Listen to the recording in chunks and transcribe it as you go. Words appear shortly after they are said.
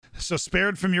So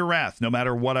spared from your wrath, no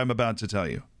matter what I'm about to tell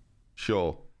you.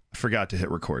 Sure. I forgot to hit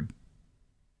record.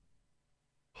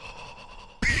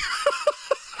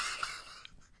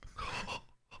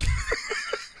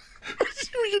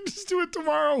 We can just do it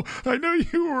tomorrow. I know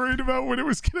you were worried about when it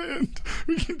was going to end.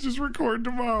 We can just record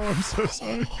tomorrow. I'm so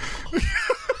sorry.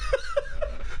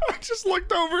 I just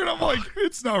looked over and I'm like,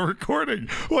 it's not recording.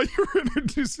 While you were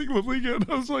introducing Lalika, and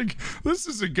I was like, this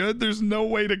isn't good. There's no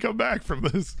way to come back from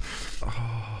this.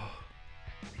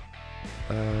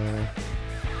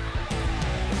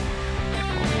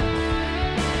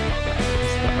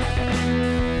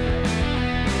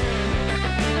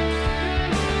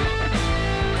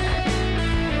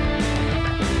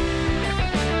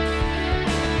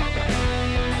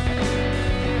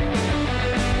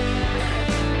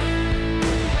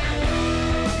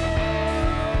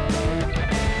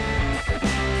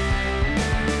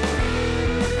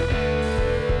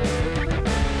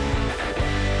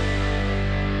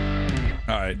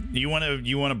 All right, you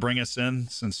want to bring us in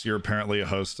since you're apparently a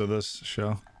host of this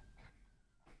show?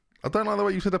 I don't like the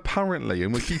way you said apparently,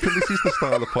 and we're keeping this is the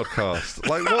style of the podcast.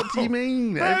 Like, what do you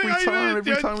mean? Every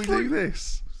time we do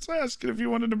this. Just asking if you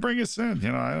wanted to bring us in.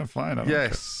 You know, I'm fine. I don't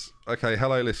Yes. Okay.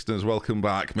 Hello, listeners. Welcome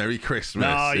back. Merry Christmas.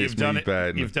 No, it's you've done me, it.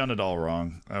 Ben. You've done it all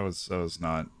wrong. I was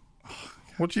not.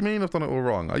 What do you mean I've done it all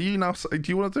wrong? Are you now? Do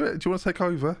you want to do it? Do you want to take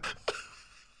over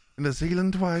in the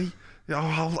Zealand way? Yeah,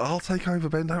 I'll take over,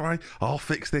 Ben. Don't worry. I'll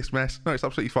fix this mess. No, it's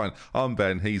absolutely fine. I'm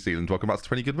Ben. He's Zealand. Welcome back to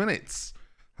 20 Good Minutes.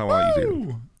 How are you,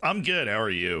 Zealand? I'm good. How are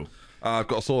you? I've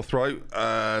got a sore throat.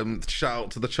 Shout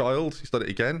out to the child. He's done it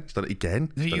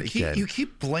again. You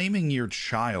keep blaming your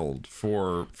child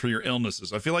for your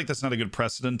illnesses. I feel like that's not a good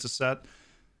precedent to set.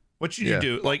 What should you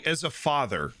do? Like, as a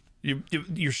father,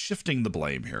 you're shifting the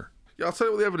blame here. Yeah, I'll tell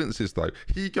you what the evidence is, though.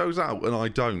 He goes out and I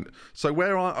don't. So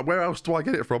where else do I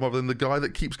get it from other than the guy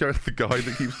that keeps going out? The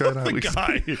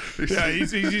guy. Yeah,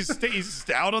 he's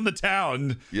out on the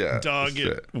town. Yeah, dog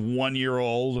at 1 year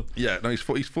old. Yeah, no, he's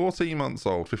 14 months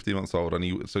old, 15 months old, and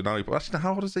actually,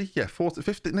 how old is he? Yeah,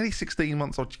 15, nearly 16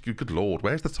 months old. Good Lord,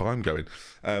 where's the time going?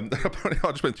 Apparently,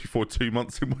 I just went through 2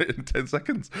 months in 10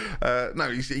 seconds.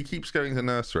 No, he keeps going to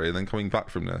nursery and then coming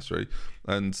back from nursery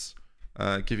and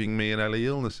giving me and Ellie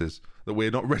illnesses that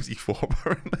we're not ready for,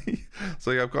 apparently.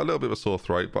 So yeah, I've got a little bit of a sore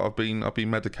throat, but I've been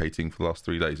medicating for the last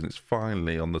 3 days, and it's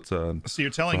finally on the turn. So you're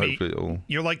telling me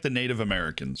you're like the Native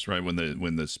Americans, right? When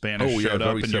the Spanish showed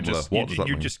up, and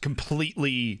you're just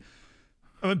completely,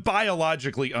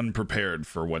 biologically unprepared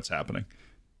for what's happening.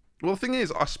 Well, the thing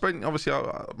is, I spent, obviously,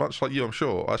 much like you, I'm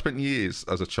sure, I spent years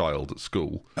as a child at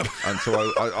school, and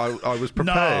so I was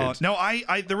prepared. No,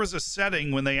 there was a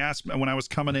setting when they asked when I was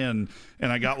coming in,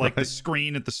 and I got like the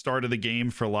screen at the start of the game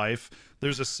for life.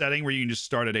 There's a setting where you can just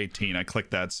start at 18. I clicked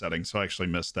that setting, so I actually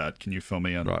missed that. Can you fill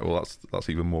me in? Right. Well, that's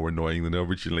even more annoying than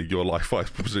originally your life, I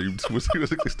presumed, was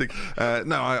existing.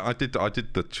 No, I did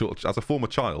the church as a former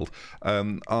child.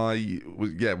 I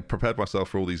was prepared myself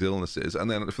for all these illnesses, and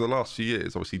then for the last few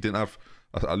years, obviously, didn't have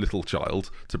a little child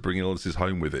to bring illnesses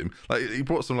home with him. Like, he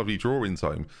brought some lovely drawings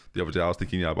home the other day. I was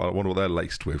thinking, but I wonder what they're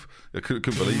laced with. I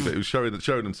couldn't believe it. It was showing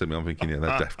them to me. I'm thinking,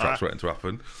 they're death traps waiting to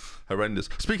happen. Horrendous.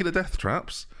 Speaking of death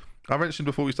traps, I mentioned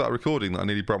before we started recording that I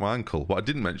nearly broke my ankle. What I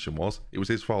didn't mention was it was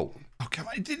his fault. Oh, come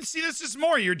on. See, this is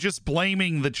more. You're just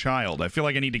blaming the child. I feel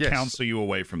like I need to counsel you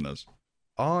away from this.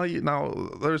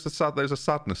 There's a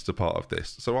sadness to part of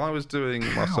this. So I was doing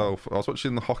I was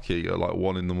watching the hockey at like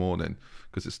 1 a.m.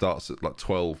 because it starts at like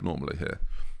 12 normally here.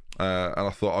 And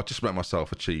I thought I'd just make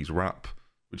myself a cheese wrap,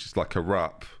 which is like a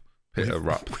wrap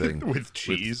thing with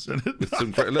cheese and with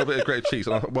a little bit of grated cheese.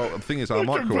 And the thing is, our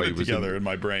microwave was in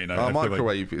my brain. Our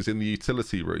microwave is in the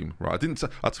utility room, right?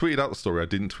 I tweeted out the story. I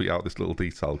didn't tweet out this little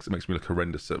detail because it makes me look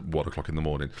horrendous at 1 o'clock in the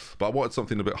morning. But I wanted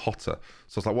something a bit hotter,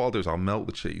 so I was like, what I'll do is I'll melt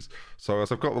the cheese. So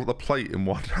as I've got the plate in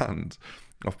one hand,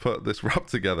 I've put this wrap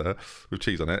together with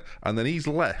cheese on it, and then he's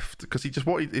left because his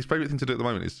favourite thing to do at the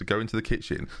moment is to go into the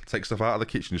kitchen, take stuff out of the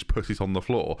kitchen, just put it on the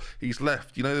floor. He's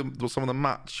left, some of the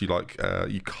mats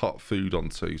you cut food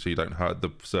onto so you don't hurt the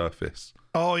surface.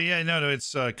 Oh yeah, no,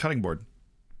 it's a cutting board.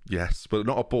 Yes, but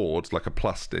not a board, like a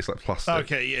plastic. It's like plastic.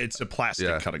 Okay, yeah, it's a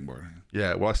plastic cutting board.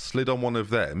 Yeah, well, I slid on one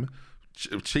of them.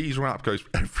 Cheese wrap goes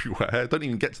everywhere. Don't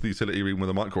even get to the utility room where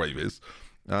the microwave is.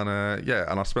 And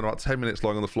I spent about 10 minutes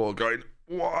lying on the floor going,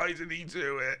 why did he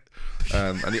do it?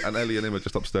 And Ellie and him are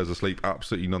just upstairs asleep,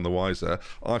 absolutely none the wiser.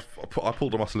 I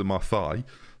pulled a muscle in my thigh,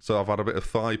 so I've had a bit of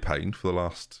thigh pain for the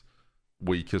last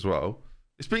week as well.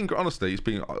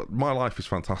 My life is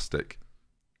fantastic.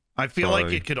 I feel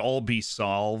like it could all be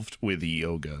solved with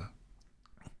yoga.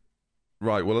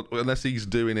 Right. Well, unless he's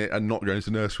doing it and not going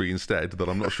to nursery instead, then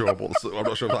I'm not sure. I'm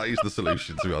not sure if that is the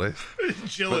solution, to be honest.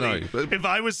 Agility. If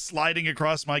I was sliding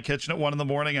across my kitchen at 1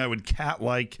 a.m, I would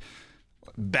cat-like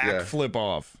backflip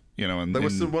off. And there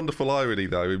was some wonderful irony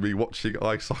though in me watching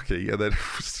ice hockey and then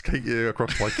skating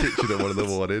across my kitchen at 1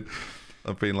 a.m.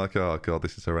 I've been like, oh god,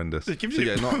 this is horrendous. It gives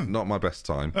you not my best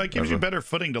time. It gives you better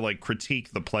footing to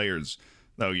critique the players.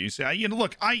 Though you say,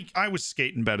 look, I was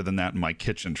skating better than that in my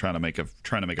kitchen trying to make a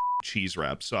cheese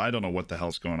wrap. So I don't know what the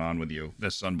hell's going on with you.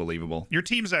 This is unbelievable. Your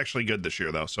team's actually good this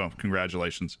year though, so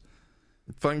congratulations.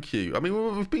 Thank you. I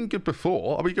mean, we've been good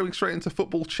before. Are we going straight into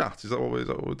football chat? Is that what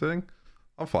we're doing?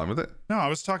 I'm fine with it. No, I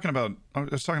was talking about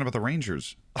the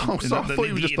Rangers. Oh, sorry. I thought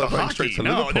you were just going straight to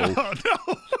Liverpool.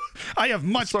 No. I have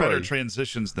much better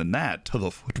transitions than that to the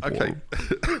football. Okay.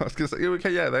 I was going to say, okay,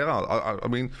 yeah, they are. I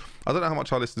mean, I don't know how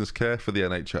much our listeners care for the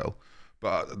NHL,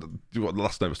 but the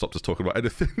last never stopped us talking about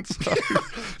anything.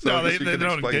 No, they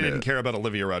didn't care about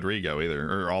Olivia Rodrigo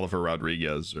either, or Oliver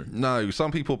Rodriguez. No,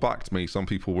 some people backed me, some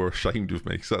people were ashamed of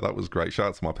me, so that was great. Shout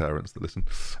out to my parents that listen.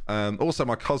 Also,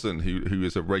 my cousin, who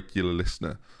is a regular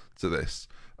listener to this,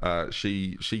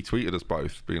 she tweeted us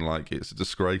both, being like, "It's a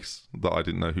disgrace that I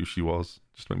didn't know who she was."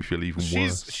 Just made me feel even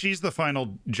worse. She's the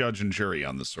final judge and jury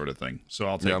on this sort of thing, so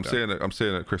I'll take that. I'm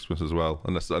seeing it at Christmas as well,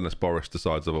 unless Boris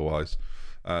decides otherwise.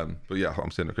 But yeah, I'm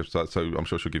seeing it at Christmas, so I'm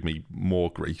sure she'll give me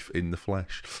more grief in the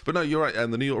flesh. But no, you're right.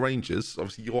 And the New York Rangers,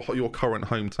 obviously your current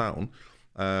hometown,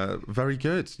 very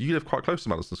good. You live quite close to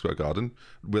Madison Square Garden,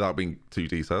 without being too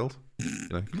detailed.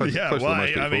 Close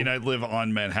I mean, I live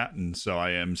on Manhattan, so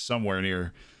I am somewhere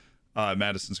near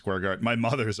Madison Square Garden. My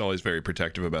mother is always very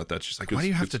protective about that. She's like, why do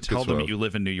you have to tell them you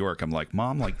live in New York? I'm like,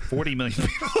 Mom, 40 million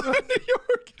people live in New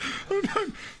York.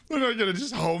 They're not going to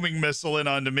just homing missile in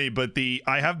onto me. But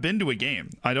I have been to a game.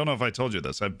 I don't know if I told you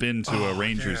this. I've been to a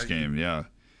Rangers game. Yeah.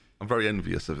 I'm very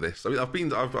envious of this. I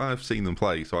mean, I've seen them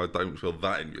play, so I don't feel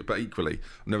that envious. But equally,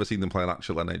 I've never seen them play an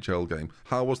actual NHL game.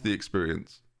 How was the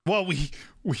experience? Well,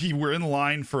 we were in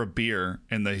line for a beer,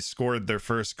 and they scored their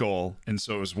first goal, and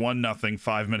so it was 1-0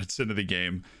 5 minutes into the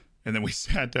game, and then we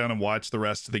sat down and watched the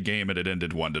rest of the game, and it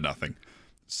ended 1-0.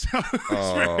 So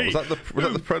was that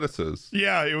the Predators?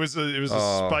 Yeah, it was a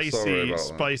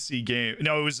spicy game.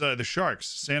 No, it was the Sharks,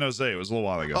 San Jose. It was a little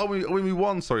while ago. Oh, when we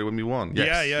won. Sorry, when we won.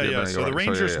 Yes. Yeah. So the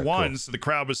Rangers won. Cool. So the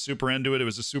crowd was super into it. It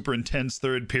was a super intense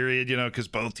third period, because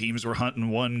both teams were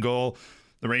hunting one goal.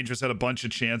 The Rangers had a bunch of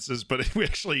chances, but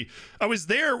I was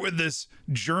there with this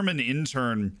German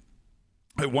intern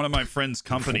at one of my friend's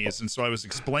companies, and so I was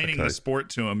explaining the sport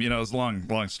to him. It was a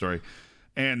long story.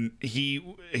 And he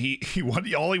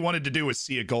all he wanted to do was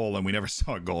see a goal, and we never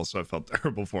saw a goal, so I felt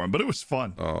terrible for him. But it was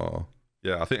fun. Oh,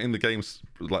 yeah. I think in the games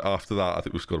after that, I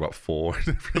think we scored about 4.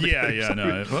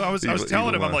 No. Well, I was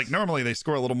telling him, I'm like, normally they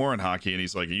score a little more in hockey, and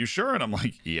he's like, are you sure? And I'm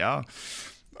like, yeah.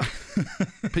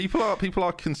 People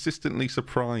are consistently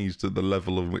surprised at the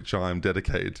level of which I am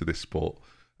dedicated to this sport,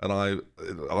 and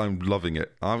I'm loving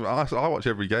it. I watch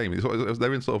every game.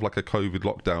 They're in sort of like a COVID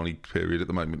lockdown period at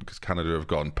the moment because Canada have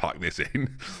gone, pack this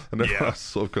in, and everyone's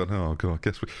sort of gone, oh god, I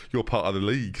guess you're part of the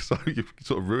league, so you've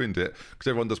sort of ruined it, because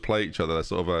everyone does play each other. They're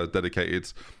sort of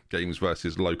dedicated games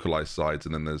versus localized sides,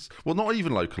 and then there's not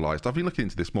even localized. I've been looking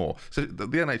into this more. So the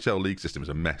NHL league system is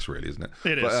a mess, really, isn't it?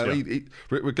 It is.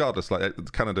 Regardless,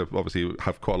 Canada obviously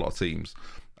have quite a lot of teams,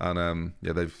 and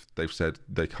they've said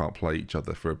they can't play each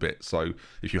other for a bit. So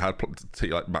if you had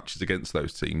matches against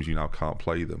those teams, you now can't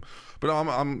play them. But I'm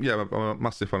a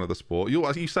massive fan of the sport.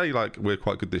 You say we're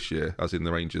quite good this year, as in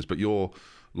the Rangers, but your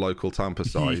local Tampa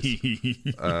side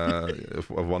have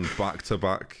won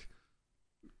back-to-back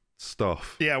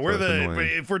stuff. Yeah,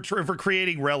 if we're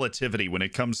creating relativity when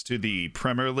it comes to the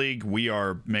Premier League, we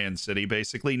are Man City,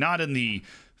 basically. Not in the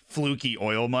fluky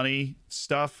oil money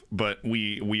stuff, but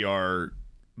we are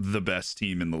the best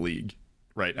team in the league,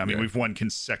 right? I mean, we've won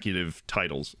consecutive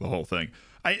titles, the whole thing,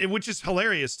 which is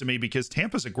hilarious to me because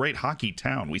Tampa's a great hockey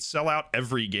town. We sell out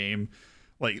every game.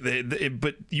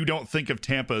 But you don't think of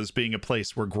Tampa as being a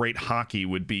place where great hockey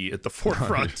would be at the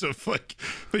forefront of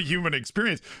the human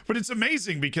experience. But it's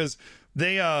amazing because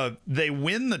they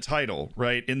win the title,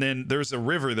 right? And then there's a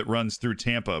river that runs through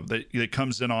Tampa that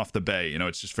comes in off the bay.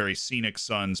 It's just very scenic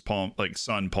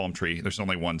palm tree. There's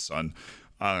only one sun.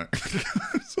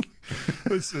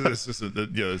 This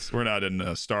isn't, we're not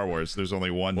in Star Wars. There's only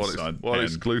one sun. What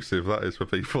exclusive that is for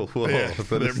people. There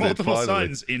are multiple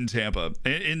suns in Tampa,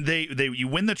 and you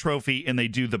win the trophy, and they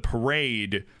do the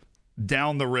parade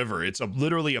down the river. It's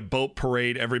literally a boat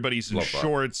parade. Everybody's in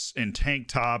shorts and tank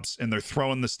tops, and they're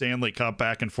throwing the Stanley Cup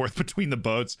back and forth between the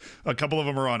boats. A couple of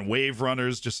them are on wave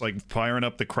runners, just firing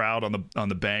up the crowd on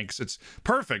the banks. It's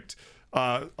perfect.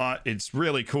 It's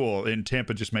really cool. And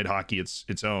Tampa just made hockey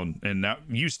its own. And that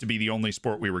used to be the only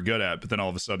sport we were good at. But then all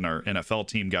of a sudden our NFL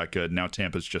team got good. Now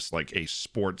Tampa's just like a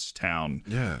sports town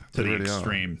to the really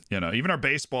extreme. You know, even our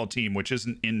baseball team, which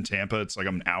isn't in Tampa, it's like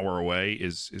an hour away,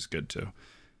 is good too.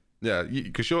 Yeah,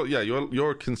 because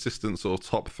you're a consistent sort of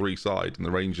top 3 side, and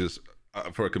the Rangers,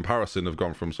 for a comparison, have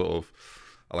gone from sort of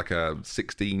like a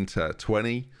 16 to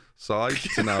 20 side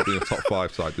to now being a top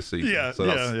 5 side this season.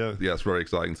 It's very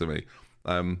exciting to me.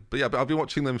 But I've been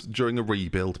watching them during a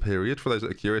rebuild period. For those that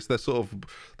are curious, they're sort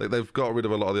of they've got rid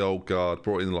of a lot of the old guard,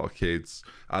 brought in a lot of kids,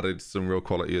 added some real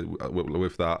quality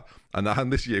with that.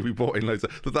 And this year we brought in loads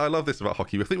of. I love this about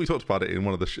hockey. I think we talked about it in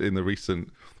one of the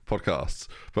recent podcasts.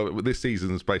 But this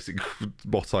season's basic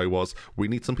motto was, we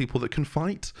need some people that can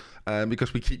fight,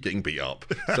 because we keep getting beat up.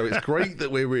 So it's great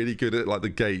that we're really good at like the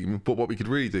game, but what we could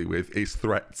really do with is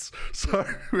threats. So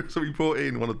we brought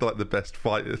in one of the best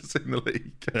fighters in the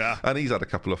league, and he's had a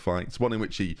couple of fights. One in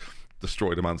which he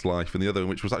destroyed a man's life, and the other in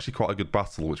which was actually quite a good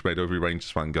battle, which made every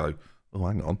Rangers fan go, oh,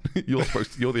 hang on, you're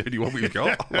the only one we've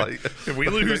got. Like, if we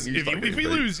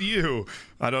lose you,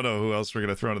 I don't know who else we're going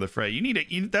to throw into the fray.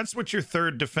 That's what your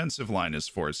third defensive line is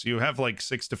for. So you have like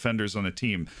 6 defenders on the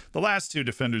team. The last 2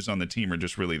 defenders on the team are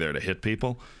just really there to hit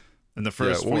people. And the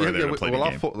first 4 are there to play the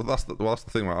game. That's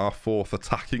the thing, right? Our 4th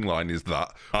attacking line is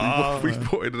that. We've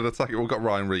put in an attacking. We've got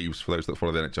Ryan Reeves, for those that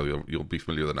follow the NHL, you'll be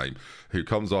familiar with the name, who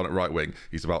comes on at right wing.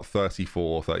 He's about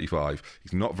 34, 35.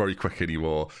 He's not very quick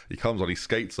anymore. He comes on, he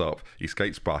skates up, he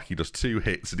skates back, he does 2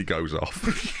 hits and he goes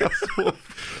off.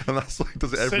 And that's like,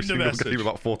 does it every single game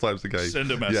about 4 times a game.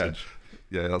 Send a message.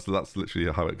 Yeah, that's literally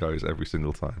how it goes every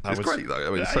single time. It's great though. I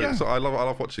mean, so I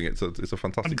love watching it. It's a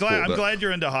fantastic. I'm glad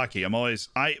you're into hockey.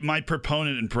 My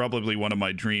proponent, and probably one of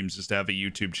my dreams, is to have a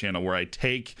YouTube channel where I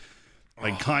take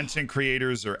like content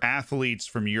creators or athletes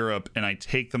from Europe and I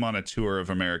take them on a tour of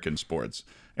American sports.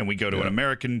 And we go to an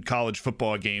American college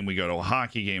football game, we go to a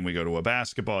hockey game, we go to a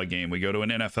basketball game, we go to an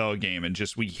NFL game, and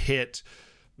just we hit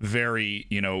very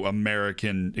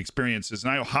American experiences.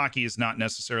 And I know hockey is not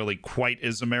necessarily quite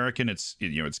as American. It's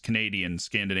it's Canadian.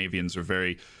 Scandinavians are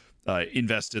very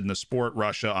invested in the sport.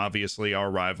 Russia, obviously,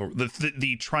 our rival,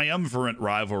 the triumvirate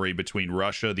rivalry between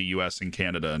Russia, the U.S., and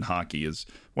Canada in hockey is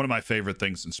one of my favorite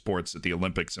things in sports. At the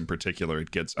Olympics in particular,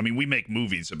 we make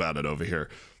movies about it over here.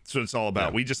 So it's all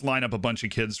about. We just line up a bunch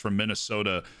of kids from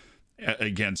Minnesota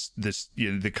against this,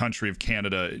 the country of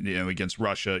Canada, against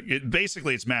Russia.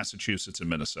 It's Massachusetts and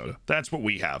Minnesota. That's what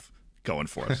we have going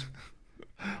for us.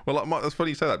 Well, that's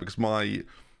funny you say that, because my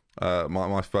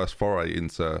first foray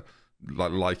into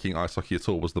liking ice hockey at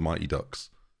all was the Mighty Ducks.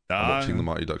 Watching the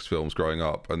Mighty Ducks films growing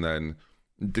up, and then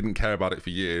didn't care about it for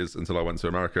years until I went to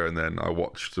America, and then I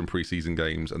watched some preseason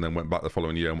games, and then went back the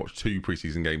following year and watched 2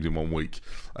 preseason games in 1 week,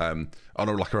 on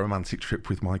a romantic trip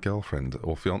with my girlfriend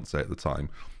or fiance at the time.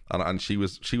 And she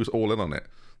was all in on it,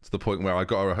 to the point where I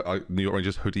got her a New York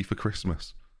Rangers hoodie for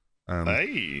Christmas.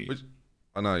 Which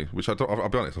I'll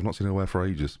be honest, I've not seen her wear for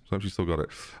ages. So she's still got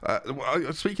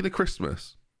it. Speaking of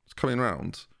Christmas, it's coming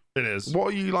round. It is. What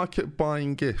are you like at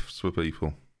buying gifts for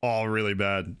people? Oh, really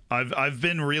bad. I've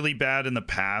been really bad in the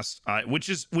past, which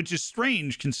is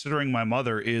strange considering my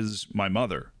mother is my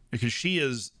mother. Because she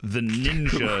is the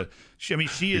ninja. She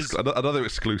is another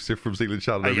exclusive from Zealand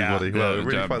Channel. Everybody,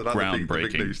 really find that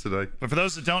groundbreaking. Big news today. But for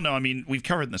those that don't know, we've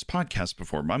covered in this podcast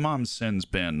before. My mom's sin's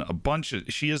been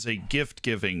she is a gift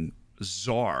giving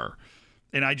czar.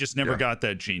 And I just never got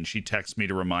that gene. She texted me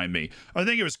to remind me. I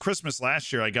think it was Christmas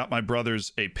last year. I got my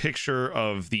brothers a picture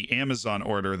of the Amazon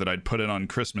order that I'd put in on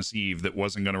Christmas Eve that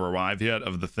wasn't going to arrive yet,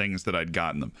 of the things that I'd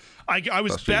gotten them. I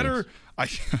was better. I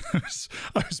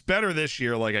was better this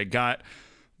year. Like, I got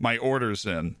my orders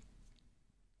in.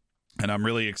 And I'm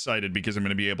really excited because I'm going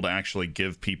to be able to actually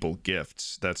give people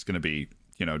gifts. That's going to be,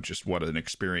 just what an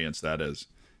experience that is.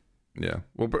 Yeah,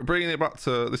 well, bringing it back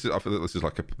to this is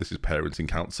parenting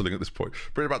counselling at this point.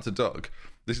 Bringing it back to Doug,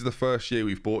 this is the first year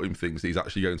we've bought him things that he's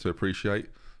actually going to appreciate,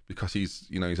 because he's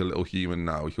a little human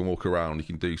now. He can walk around, he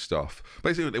can do stuff.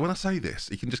 Basically, when I say this,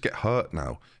 he can just get hurt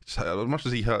now. As much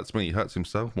as he hurts me, he hurts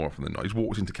himself more often than not. He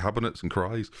walks into cabinets and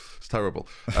cries. It's terrible.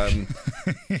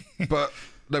 But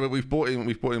we've bought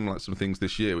him like some things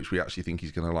this year which we actually think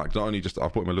he's going to like. Not only just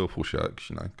I've bought him a Liverpool shirt,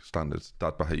 standard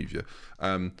dad behaviour.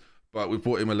 But we've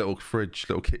bought him a little fridge,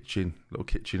 little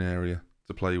kitchen area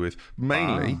to play with.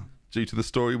 Mainly due to the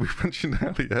story we mentioned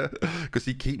earlier, because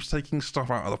he keeps taking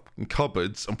stuff out of the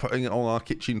cupboards and putting it on our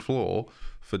kitchen floor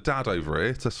for Dad over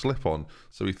here to slip on.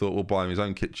 So we thought we'll buy him his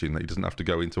own kitchen that he doesn't have to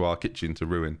go into our kitchen to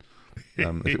ruin.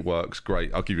 If it works,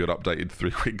 great. I'll give you an update in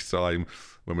 3 weeks' time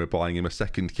when we're buying him a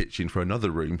second kitchen for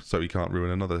another room, so he can't ruin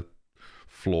another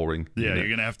flooring. Yeah, you're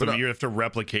gonna have to you have to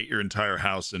replicate your entire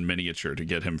house in miniature to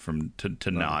get him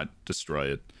to not destroy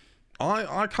it.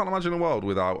 I can't imagine a world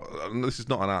without. This is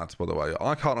not an ad, by the way.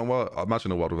 I can't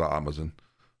imagine a world without Amazon,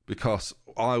 because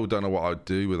I don't know what I'd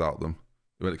do without them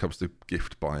when it comes to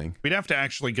gift buying. We'd have to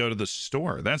actually go to the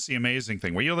store. That's the amazing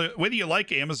thing. Whether you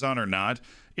like Amazon or not,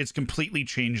 it's completely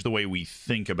changed the way we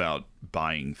think about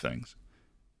buying things.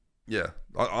 Yeah,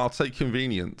 I'll take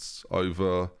convenience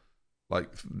over like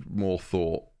more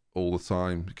thought all the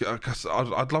time, because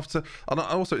I'd love to. And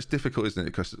also, it's difficult, isn't it?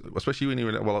 Because especially when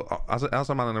you're as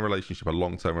a man in a relationship, a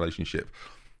long-term relationship,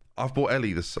 I've bought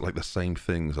Ellie the same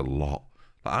things a lot.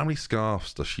 Like, how many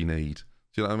scarves does she need?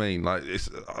 Do you know what I mean? Like,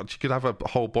 she could have a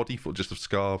whole body full just of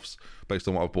scarves based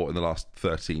on what I've bought in the last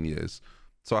 13 years.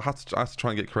 So I had to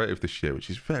try and get creative this year, which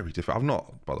is very difficult. I've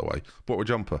not, by the way, bought a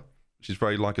jumper, which is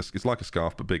it's like a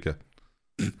scarf but bigger.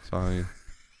 So,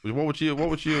 what would you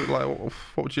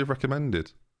have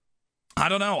recommended? I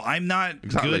don't know. I'm not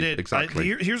good at.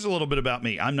 Exactly. Here's a little bit about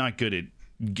me. I'm not good at.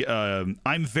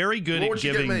 I'm very good at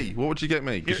giving. What would you get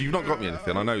me? Because you've not got me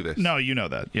anything. I know this. No, you know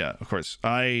that. Yeah, of course.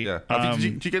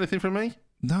 Did you get anything from me?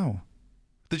 No.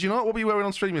 Did you not? What were you wearing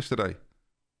on stream yesterday?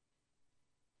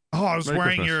 Oh, I was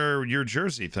wearing your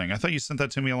jersey thing. I thou you sent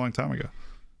that to me a long time ago.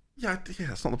 Yeah,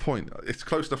 that's not the point. It's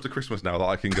close enough to Christmas now that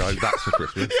I can go, that's for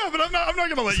Christmas. Yeah, but I'm not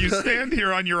going to let you stand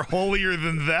here on your holier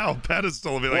than thou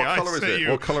pedestal and be like, what color is it?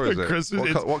 What color is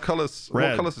it? What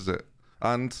colors is it?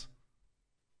 And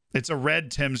it's a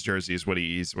red Tim's jersey is what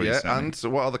he's and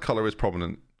what other color is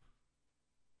prominent?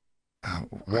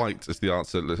 White is the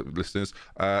answer, listeners.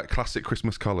 Classic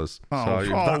Christmas colors.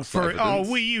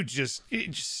 Will you just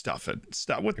stuff it?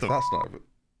 Stop. What the? That's not it.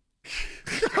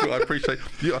 I appreciate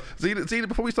Zena,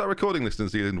 before we start recording,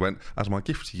 listeners, Zealand went, as my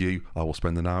gift to you, I will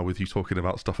spend an hour with you talking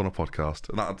about stuff on a podcast.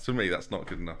 And that, to me, that's not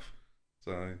good enough.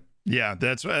 So yeah,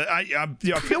 that's I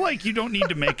feel like you don't need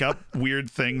to make up weird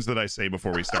things that I say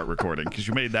before we start recording, because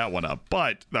you made that one up.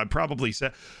 But I probably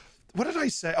said, what did I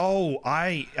say? Oh,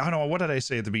 I don't know. What did I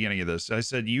say at the beginning of this? I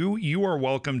said you are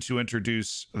welcome to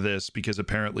introduce this because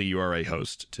apparently you are a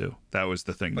host too. That was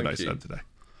the thing that I said today.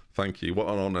 Thank you. What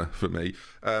an honour for me.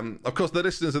 Of course, the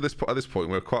listeners at this point,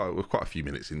 we're quite a few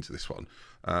minutes into this one,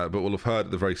 but we'll have heard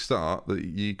at the very start that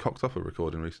you cocked up a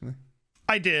recording recently.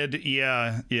 I did.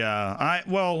 Yeah.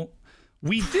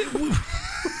 We did.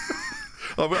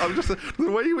 I'm just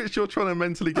the way in which you're trying to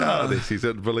mentally get out of this is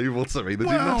unbelievable to me. The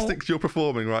gymnastics you're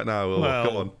performing right now.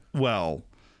 Go on. Well,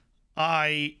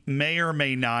 I may or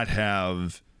may not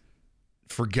have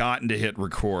forgotten to hit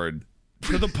record,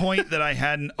 to the point that I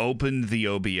hadn't opened the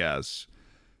OBS,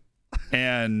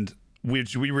 and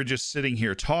we were just sitting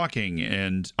here talking,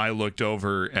 and I looked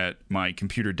over at my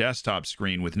computer desktop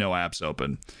screen with no apps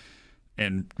open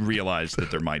and realized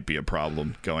that there might be a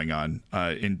problem going on.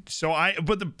 But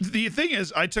the thing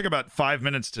is, I took about 5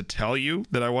 minutes to tell you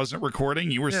that I wasn't recording.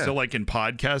 You were still like in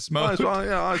podcast mode.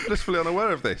 I was blissfully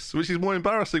unaware of this, which is more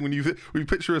embarrassing when you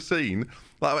picture a scene.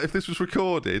 Like, if this was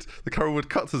recorded, the camera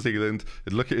would cut to Zealand,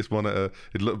 he'd look at his monitor,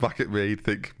 he'd look back at me, he'd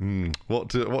think, what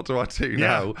do I do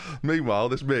now? Meanwhile,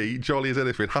 there's me, jolly as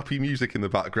anything, happy music in the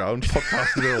background,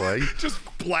 podcasting away. Just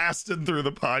blasted through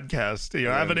the podcast.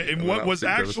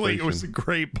 It was a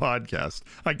great podcast.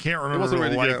 I can't remember the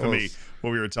life of me what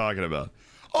we were talking about.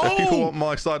 If people want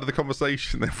my side of the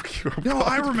conversation, then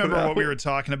I remember what we were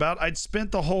talking about. I'd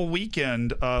spent the whole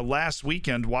weekend, last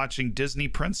weekend, watching Disney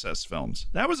princess films.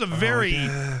 That was a very,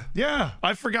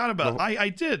 I forgot about it. I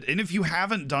did. And if you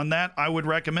haven't done that, I would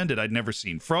recommend it. I'd never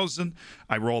seen Frozen.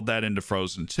 I rolled that into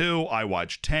Frozen 2. I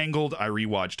watched Tangled. I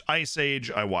rewatched Ice Age.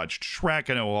 I watched Shrek.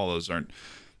 I know all those aren't,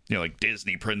 like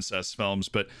Disney princess films,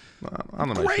 but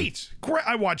great.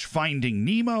 I watched Finding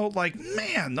Nemo. Like,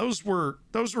 man, those were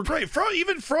great.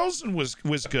 Even Frozen was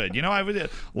good. I would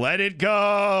Let It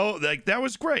Go. Like, that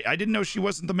was great. I didn't know she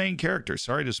wasn't the main character.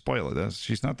 Sorry to spoil it.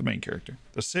 She's not the main character.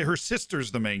 Her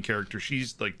sister's the main character.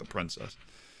 She's like the princess.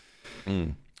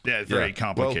 Yeah, very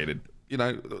complicated.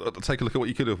 Take a look at what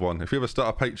you could have won. If you ever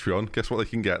start a Patreon, guess what they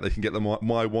can get? They can get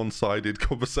my one-sided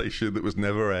conversation that was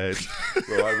never aired,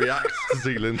 where I react to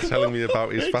Zealand telling me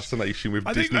about his fascination with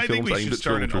Disney films aimed at children. I think we should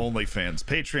start an OnlyFans.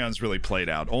 Patreon's really played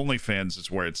out. OnlyFans is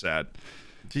where it's at.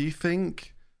 Do you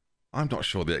think? I'm not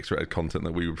sure the X-rated content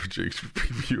that we would produce would be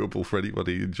viewable for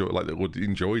anybody, that would be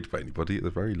enjoyed by anybody at the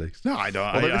very least. No, I don't.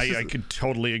 I could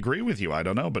totally agree with you. I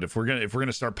don't know, but if we're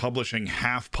gonna start publishing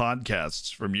half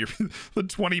podcasts from the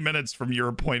 20 minutes from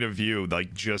your point of view,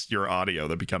 like just your audio,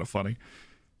 that'd be kind of funny.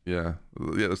 Yeah.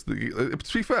 To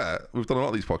be fair, we've done a lot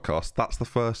of these podcasts. That's the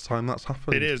first time that's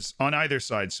happened. It is on either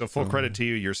side. So full credit to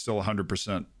you. You're still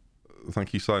 100%.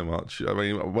 Thank you so much. I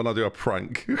mean, when I do a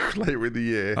prank later in the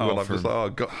year, when I'm just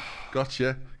like,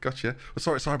 gotcha.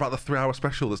 Well, sorry about the 3-hour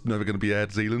special that's never going to be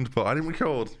aired, Zealand, but I didn't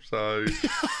record, so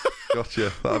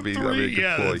gotcha. That'd be a good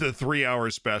ploy. The 3-hour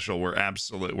special. We're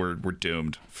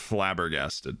doomed,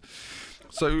 flabbergasted.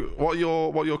 So, what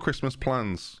are your Christmas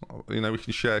plans? We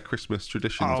can share Christmas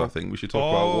traditions. I think we should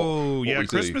talk about what we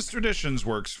Christmas do. Traditions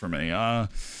works for me.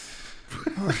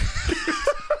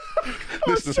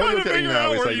 Listeners, what you're getting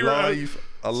now is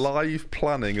a live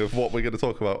planning of what we're going to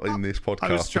talk about in this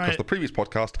podcast, because the previous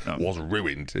podcast was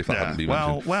ruined, if that hadn't been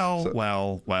mentioned.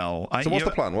 Well. So what's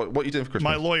the plan? What are you doing for Christmas?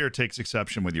 My lawyer takes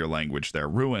exception with your language there.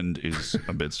 Ruined is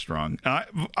a bit strong.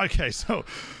 Okay, so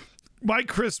my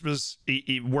Christmas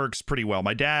it works pretty well.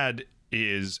 My dad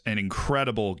is an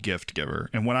incredible gift giver,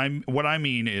 and what I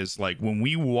mean is, like, when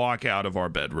we walk out of our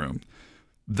bedroom,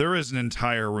 there is an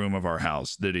entire room of our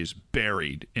house that is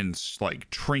buried in like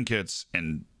trinkets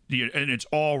and it's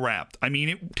all wrapped. I mean,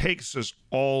 it takes us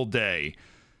all day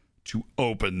to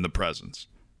open the presents,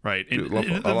 right? And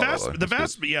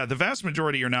the vast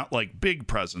majority are not like big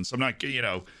presents. I'm not,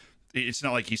 it's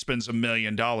not like he spends $1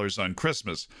 million on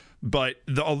Christmas, but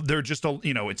they're just,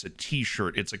 it's a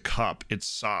T-shirt, it's a cup, it's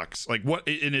socks, like what,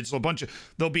 and it's a bunch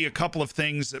of, there'll be a couple of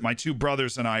things that my two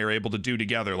brothers and I are able to do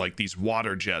together, like these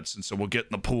water jets, and so we'll get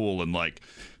in the pool and like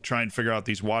try and figure out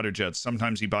these water jets.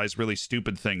 Sometimes he buys really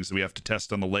stupid things that we have to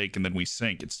test on the lake, and then we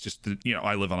sink. It's just,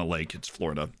 I live on a lake. It's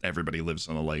Florida. Everybody lives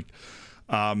on a lake.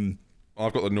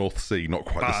 I've got the North Sea, not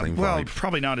quite the same vibe. Well,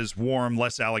 probably not as warm,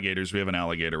 less alligators. We have an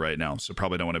alligator right now, so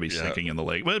probably don't want to be sinking in the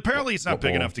lake. But apparently it's not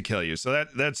big enough to kill you. So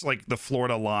that's like the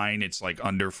Florida line. It's like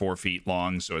under 4 feet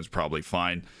long, so it's probably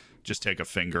fine. Just take a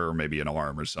finger or maybe an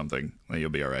arm or something.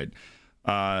 You'll be all right.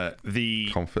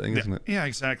 Comforting, isn't it? Yeah,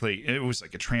 exactly. It was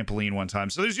like a trampoline one time.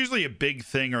 So there's usually a big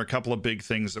thing or a couple of big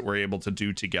things that we're able to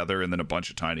do together, and then a bunch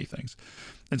of tiny things.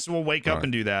 And so we'll wake up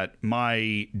and do that.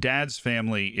 My dad's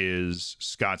family is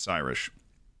Scots-Irish.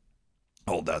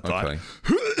 Hold that thought. Okay.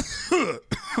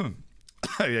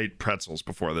 I ate pretzels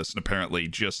before this, and apparently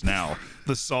just now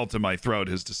the salt in my throat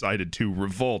has decided to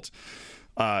revolt.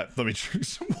 Let me drink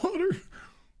some water.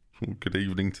 Good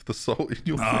evening to the salt in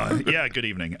your throat. Yeah, good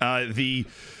evening. My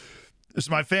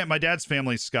dad's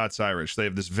family is Scots-Irish. They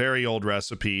have this very old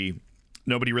recipe.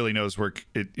 Nobody really knows where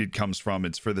it comes from.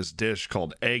 It's for this dish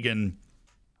called eggin.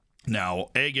 Now,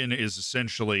 eggin is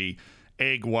essentially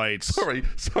egg whites. Sorry.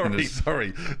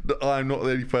 I'm not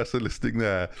the only person listening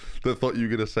there that thought you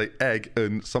were going to say egg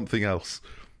and something else.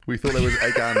 We thought there was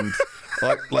egg and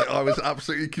like I was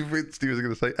absolutely convinced he was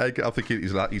going to say egg. I'm thinking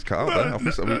he's cut out there.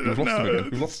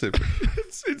 We've lost him.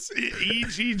 It's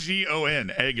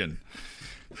EGGON, eggin.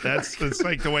 That's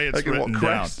like the way it's written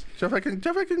down. Do you have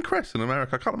egg and cress in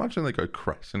America? I can't imagine they go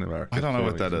cress in America. I don't know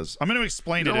what that is. I'm going to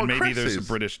explain it, and maybe there's a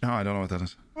British. No, I don't know what that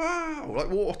is. Wow, like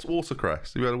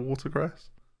watercress. Have you had a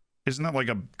watercress? Isn't that like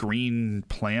a green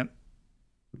plant?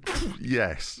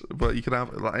 Yes, but you can have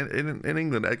in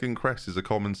England, egg and cress is a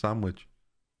common sandwich.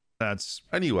 That's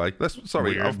anyway.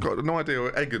 Sorry, weird. I've got no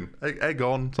idea. Egg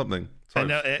on something. Sorry,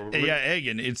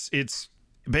 eggin. It's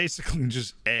basically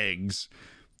just eggs.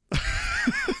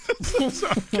 It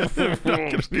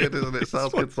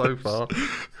sounds good so far.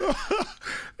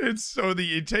 It's so that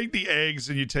you take the eggs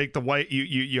and you take the white,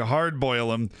 you hard boil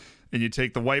them, and you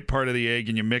take the white part of the egg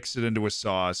and you mix it into a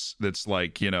sauce that's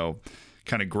like,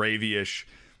 kind of gravy-ish,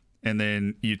 and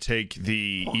then you take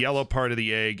the yellow part of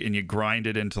the egg and you grind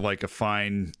it into like a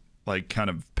fine, like kind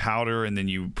of powder, and then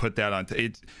you put that on.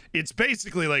 It's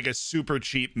basically like a super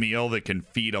cheap meal that can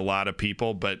feed a lot of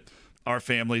people, but our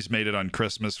family's made it on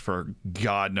Christmas for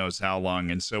God knows how long,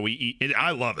 and so we eat it.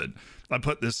 I love it. I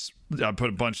put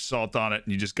a bunch of salt on it,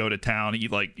 and you just go to town,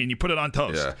 eat and you put it on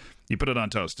toast. Yeah. You put it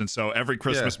on toast, and so every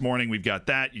Christmas morning we've got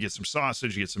that. You get some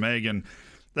sausage, you get some egg, and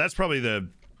that's probably the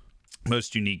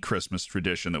most unique Christmas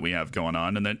tradition that we have going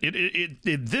on. And then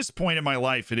at this point in my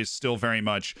life, it is still very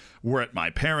much, we're at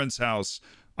my parents' house.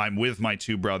 I'm with my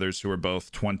two brothers who are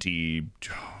both 20,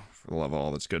 for the love of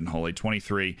all that's good and holy,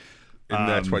 23. In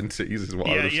their 20s is what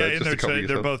I would have said.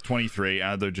 They're both 23.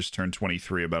 They just turned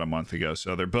 23 about a month ago.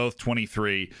 So they're both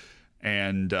 23.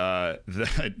 And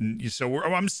so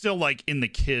I'm still like in the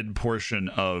kid portion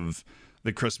of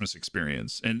the Christmas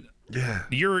experience. And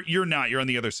you're not. You're on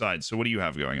the other side. So what do you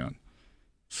have going on?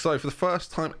 So for the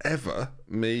first time ever,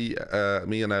 me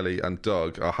and Ellie and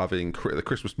Doug are having the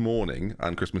Christmas morning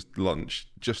and Christmas lunch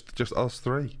just us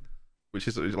three. Which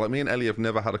is like, me and Ellie have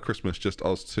never had a Christmas just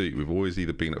us two. We've always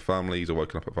either been at families or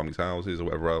woken up at families' houses or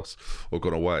whatever else, or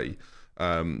gone away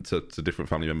to different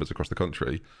family members across the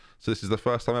country. So this is the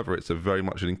first time ever. It's a very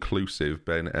much an inclusive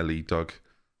Ben, Ellie, Doug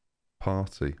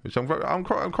party, which I'm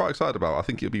quite excited about. I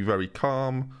think it'll be very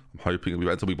calm. I'm hoping it'll be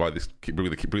until we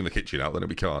bring the kitchen out, then it'll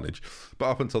be carnage. But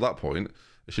up until that point,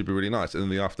 it should be really nice. And in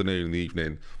the afternoon, in the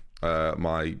evening,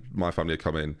 my family are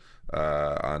coming,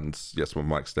 and yes, some of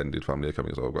my extended family are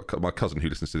coming as well. My cousin who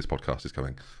listens to this podcast is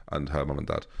coming, and her mum and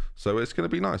dad. So it's going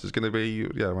to be nice. It's going to be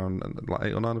around like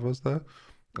 8 or 9 of us there,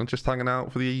 and just hanging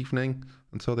out for the evening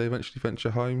until they eventually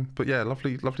venture home. But yeah,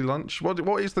 lovely lunch.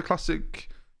 What is the classic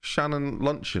Shannon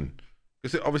luncheon?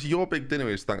 Because obviously your big dinner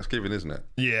is Thanksgiving, isn't it?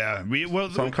 Yeah.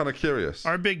 So I'm kind of curious.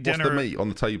 Our big dinner. What's the meat on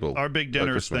the table? Our big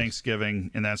dinner is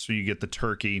Thanksgiving, and that's where you get the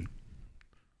turkey.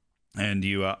 And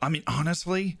you, I mean,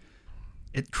 honestly,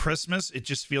 at Christmas, it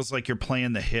just feels like you're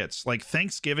playing the hits. Like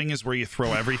Thanksgiving is where you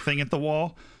throw everything at the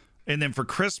wall. And then for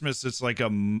Christmas, it's like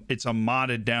it's a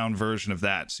modded down version of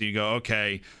that. So you go,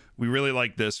 okay, we really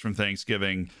like this from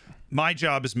Thanksgiving. My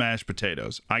job is mashed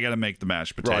potatoes. I got to make the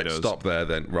mashed potatoes. Right, stop there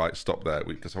then. Right, stop there,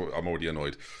 because I'm already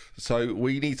annoyed. So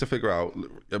we need to figure out.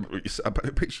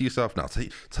 Picture yourself now.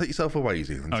 Take yourself away,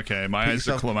 Zealand. Okay, my eyes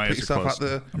are closed.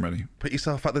 I'm ready. Put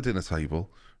yourself at the dinner table.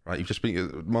 Right, you've just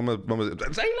been. Mama,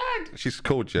 Zealand. She's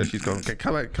called you. She's gone. Okay,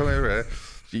 come here.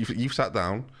 You've sat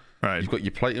down. Right. You've got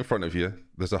your plate in front of you.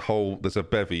 There's a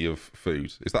bevy of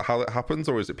food. Is that how it happens,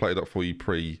 or is it plated up for you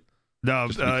pre? No,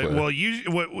 well,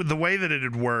 the way that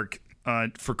it'd work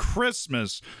for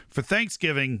Christmas, for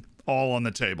Thanksgiving, all on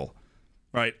the table,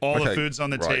 right? All the food's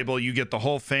on the table. You get the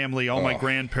whole family. All my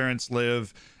grandparents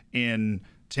live in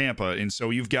Tampa, and so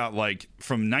you've got like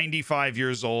from 95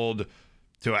 years old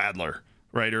to Adler,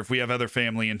 right? Or if we have other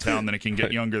family in town, then it can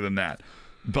get younger than that.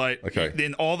 But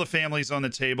then all the family's on the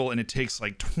table, and it takes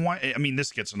like 20. I mean,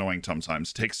 this gets annoying sometimes.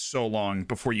 It takes so long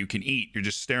before you can eat. You're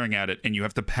just staring at it, and you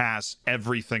have to pass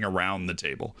everything around the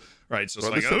table, right? So it's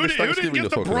like, who didn't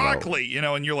get the broccoli?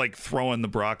 And you're like throwing the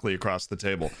broccoli across the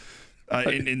table.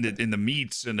 In the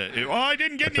meats and I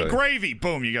didn't get any gravy.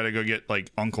 Boom, you got to go get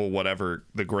like Uncle whatever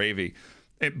the gravy.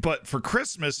 But for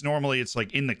Christmas, normally it's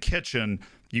like in the kitchen.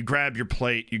 You grab your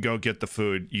plate, you go get the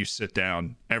food, you sit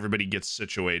down, everybody gets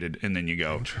situated, and then you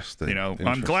go. Interesting.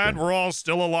 I'm glad we're all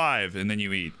still alive, and then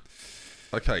you eat.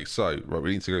 Okay, so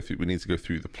we need to go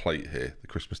through the plate here, the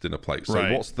Christmas dinner plate.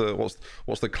 So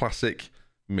what's the classic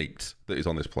meat that is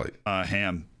on this plate?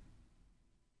 Ham.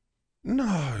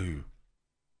 No.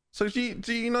 So do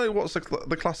you know what's the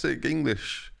classic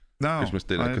English Christmas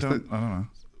dinner? I don't know.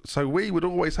 So we would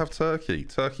always have turkey.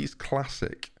 Turkey's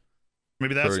classic.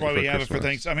 Maybe that's why we have it for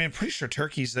Thanksgiving. I mean, I'm pretty sure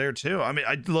turkey's there too. I mean,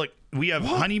 we have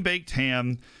honey baked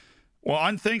ham. Well,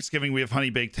 on Thanksgiving we have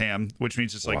honey baked ham, which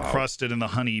means it's like crusted in the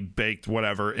honey baked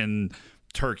whatever in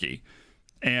turkey.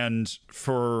 And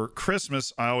for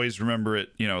Christmas, I always remember it,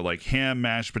 like ham,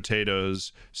 mashed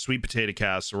potatoes, sweet potato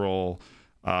casserole,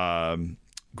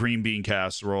 green bean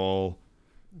casserole,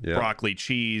 broccoli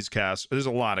cheese casserole. There's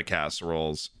a lot of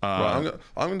casseroles. Right,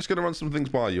 I'm just going to run some things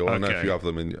by you. I don't know if you have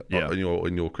them in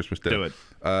your Christmas dinner. Do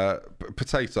it.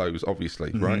 Potatoes,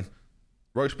 obviously, right?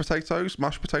 Roast potatoes,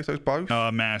 mashed potatoes, both.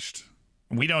 Mashed.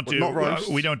 We don't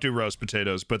do roast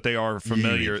potatoes, but they are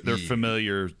familiar. They're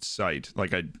familiar sight. Like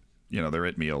they're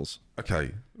at meals.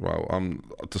 Okay. Well, I'm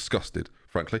disgusted,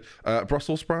 frankly.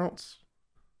 Brussels sprouts.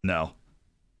 No.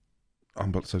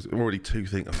 I'm already two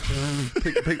things.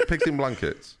 Pigs in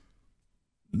blankets.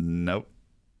 Nope.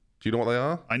 Do you know what they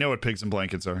are? I know what pigs in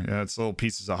blankets are. Yeah, it's little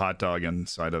pieces of hot dog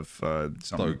inside of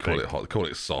something. Don't call it hot. Call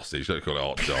it sausage. Don't call it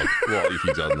hot dog. What have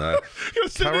you done there?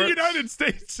 Because in the United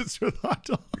States, it's with hot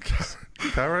dogs.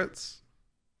 Carrots.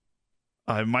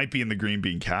 It might be in the green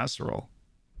bean casserole.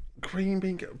 Green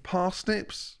bean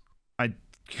parsnips. I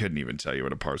couldn't even tell you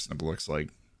what a parsnip looks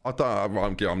like. I'm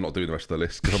not doing the rest of the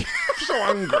list because I'm so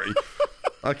angry.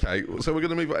 Okay, so we're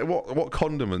going to move. What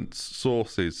condiments,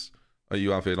 sauces are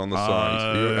you having on the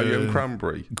side? Are you having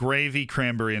cranberry? Gravy,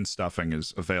 cranberry, and stuffing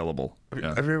is available.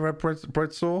 Have you ever had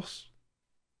bread sauce?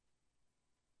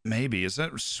 Maybe. Is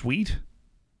that sweet?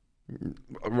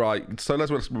 Right, so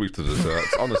let's move to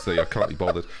desserts. Honestly, I can't be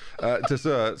bothered.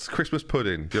 Desserts, Christmas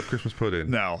pudding. Do you have Christmas pudding?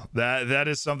 No, that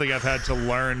is something I've had to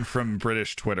learn from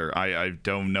British Twitter. I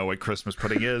don't know what Christmas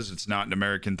pudding is. It's not an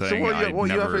American thing. So what are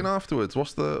you having afterwards?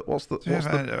 What's the?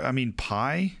 I mean,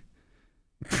 pie.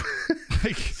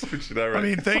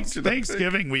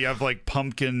 Thanksgiving we have like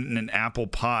pumpkin and apple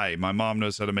pie. My mom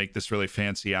knows how to make this really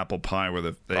fancy apple pie where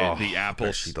the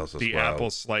apple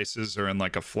slices are in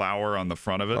like a flower on the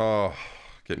front of it. Oh,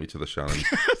 get me to the Shannon.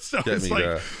 So get me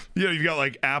there. You've got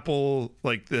like apple,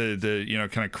 like the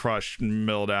kind of crushed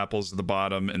milled apples at the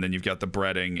bottom, and then you've got the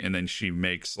breading, and then she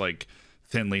makes like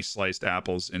thinly sliced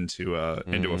apples into a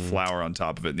flour on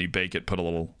top of it, and you bake it, put a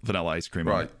little vanilla ice cream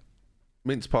on it.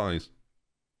 Mince pies.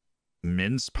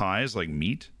 Mince pies, like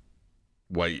meat?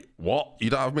 Wait, what? You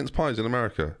don't have mince pies in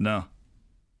America? No.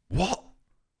 What?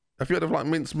 Have you heard of like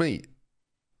mince meat?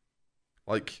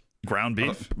 Like ground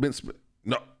beef?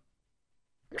 No.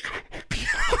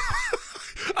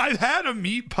 I've had a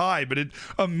meat pie, but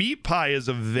a meat pie is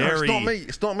a very. No, it's not meat.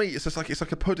 It's not meat. It's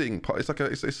like a pudding pie.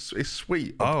 It's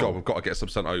sweet. Oh God, we've got to get some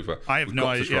sent over. I have no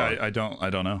idea. I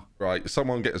don't know. Right,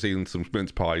 someone gets in some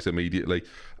mince pies immediately.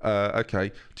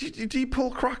 Okay. Do you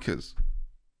pull crackers?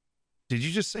 Did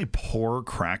you just say pour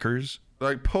crackers?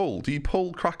 Like pull? Do you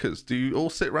pull crackers? Do you all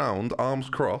sit round, arms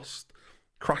crossed,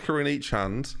 cracker in each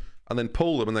hand, and then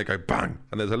pull them and they go bang?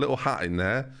 And there's a little hat in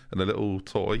there and a little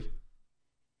toy.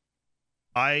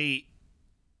 I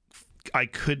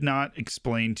could not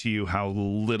explain to you how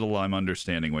little I'm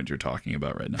understanding what you're talking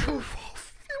about right now.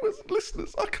 Viewers,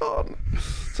 listeners, I can't.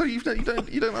 So you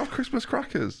don't have Christmas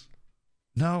crackers?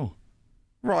 No.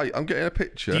 Right, I'm getting a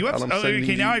picture. Do you have,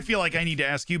 okay, now I feel like I need to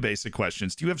ask you basic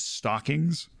questions. Do you have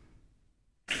stockings?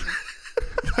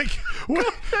 Like, what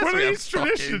are these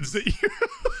traditions that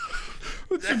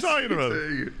you're talking about?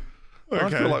 Okay. I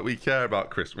feel like we care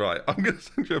about Christmas. Right, I'm going to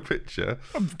send you a picture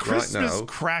of Christmas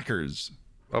crackers.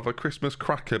 Of a Christmas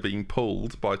cracker being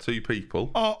pulled by two people.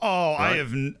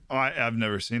 Right? I've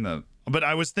never seen that. But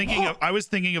I was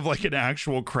thinking of like an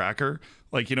actual cracker,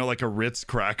 like like a Ritz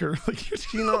cracker. Like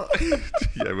do you not?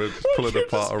 Yeah, we're just pulling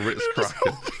apart a Ritz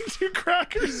cracker. Two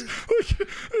crackers like,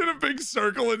 in a big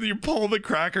circle, and you pull the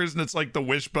crackers, and it's like the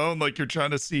wishbone, like you're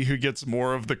trying to see who gets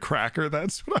more of the cracker.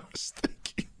 That's what I was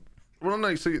thinking. Well,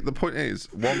 no. So the point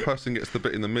is, one person gets the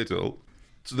bit in the middle,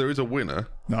 so there is a winner.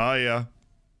 Oh yeah.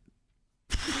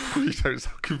 You don't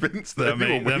sound convinced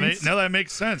that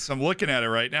makes sense. I'm looking at it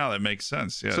right now. That makes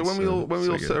sense. Yeah. So when we all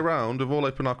sit around, we've all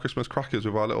opened our Christmas crackers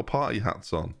with our little party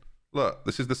hats on. Look,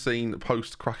 this is the scene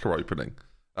post cracker opening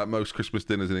at most Christmas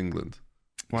dinners in England.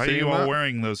 Why are you all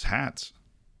wearing those hats?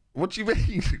 What do you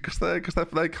mean? Because they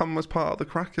come as part of the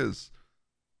crackers.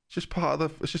 It's just part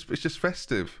of the. It's just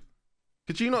festive.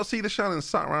 Did you not see the Shannon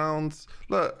sat around?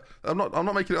 Look, I'm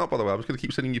not making it up, by the way. I'm just going to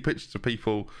keep sending you pictures of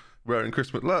people wearing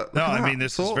Christmas. Look no, I mean,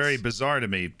 this is very bizarre to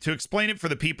me. To explain it for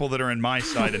the people that are in my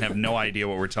side and have no idea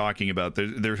what we're talking about,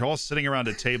 they're all sitting around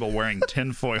a table wearing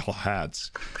tinfoil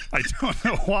hats. I don't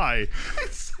know why.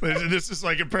 This is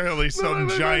like apparently some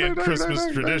giant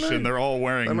Christmas tradition. They're all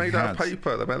wearing They're made hats. out of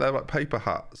paper. They're like paper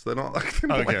hats. They're not like...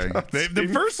 Okay. The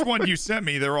first one you sent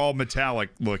me, they're all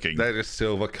metallic looking. They're just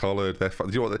silver coloured. They're fun.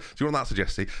 Do you want that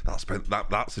suggests?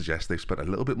 That suggests they've spent a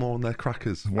little bit more on their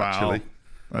crackers, actually.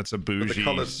 That's a bougie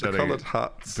the coloured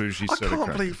hats. Bougie I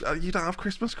can't believe you don't have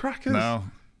Christmas crackers. No.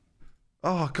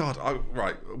 Oh God!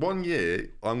 Right, one year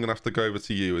I'm gonna have to go over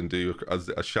to you and do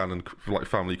a Shannon like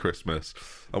family Christmas,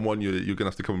 and one year you're gonna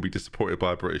have to come and be disappointed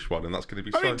by a British one, and that's gonna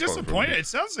be. Disappointed. It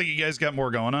sounds like you guys got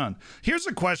more going on. Here's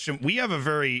a question: we have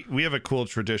a cool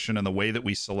tradition in the way that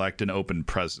we select and open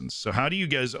presents. So how do you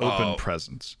guys open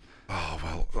presents? Oh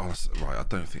well, honestly, right. I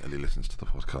don't think Ellie listens to the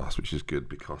podcast, which is good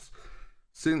because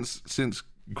since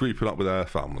grouping up with our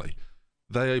family,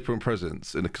 they open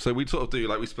presents, and so we sort of do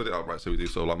like we split it up, right? So we do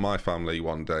sort of like my family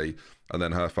one day, and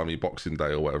then her family Boxing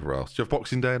Day or whatever else. Do you have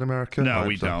Boxing Day in America? No,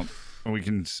 we don't. We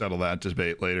can settle that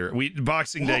debate later.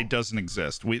 Boxing Day doesn't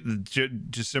exist.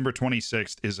 December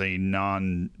 26th is a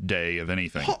non-day of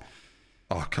anything.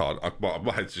 Oh God!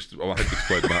 My head's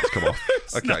exploding. That's come off.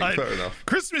 Okay, fair enough.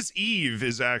 Christmas Eve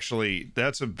is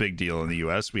that's a big deal in the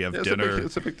U.S. We have dinner.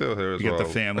 It's a big deal here as well. You get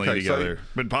the family together.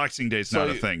 But Boxing Day is not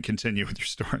a thing. Continue with your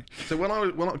story. So when I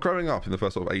was growing up in the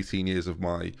first sort of 18 years of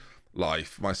my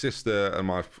life, my sister and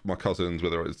my cousins,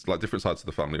 whether it's like different sides of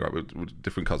the family, right, with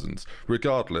different cousins,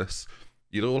 regardless,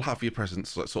 you'd all have your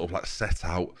presents sort of like set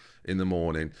out in the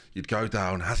morning. You'd go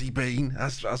down, has he been?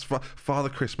 As Father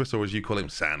Christmas, or as you call him,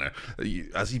 Santa,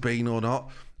 has he been or not?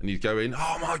 And you'd go in,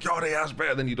 oh my God, he has been.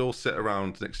 And then you'd all sit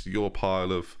around next to your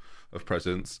pile of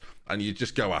presents, and you'd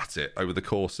just go at it over the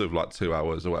course of like 2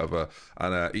 hours or whatever.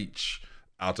 And each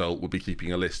adult would be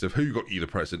keeping a list of who got you the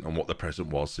present and what the present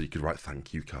was, so you could write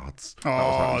thank you cards. We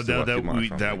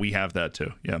have that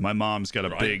too. Yeah, my mom's got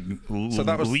a big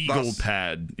legal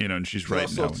pad, and she's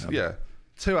writing down. Yeah,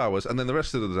 2 hours, and then the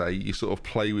rest of the day you sort of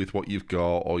play with what you've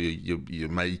got, or you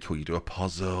make, or you do a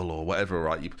puzzle or whatever.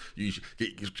 Right? You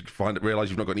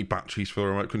realize you've not got any batteries for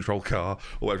a remote control car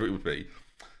or whatever it would be.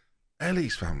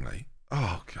 Ellie's family.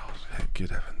 Oh God,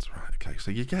 good heavens! Right? Okay, so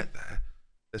you get there.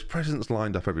 There's presents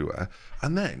lined up everywhere,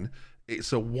 and then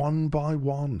it's a one by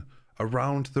one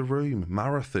around the room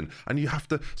marathon, and you have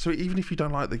to. So even if you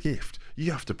don't like the gift,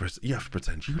 you have to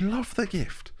pretend you love the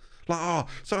gift, Like, oh,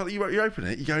 so you open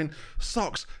it, you're going,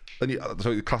 socks. And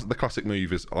so the classic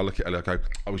move is, I look at Ellie, I go,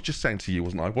 I was just saying to you,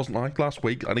 wasn't I, last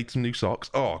week? I need some new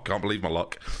socks. Oh, I can't believe my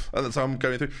luck. And then so I'm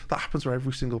going through. That happens for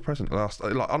every single present.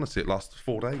 Honestly, it lasts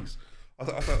 4 days.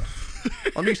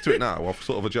 I'm used to it now. I've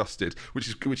sort of adjusted, which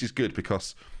is good,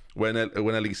 because when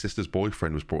Ellie's sister's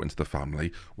boyfriend was brought into the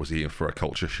family, was he in for a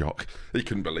culture shock? He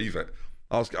couldn't believe it.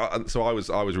 I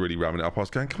was really ramming it up. I was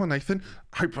going, come on, Nathan,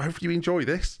 hope you enjoy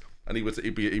this. And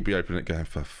he'd be opening it, going,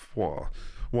 for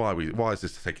what? Why is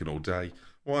this taking all day?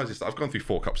 Why is this? I've gone through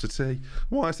 4 cups of tea.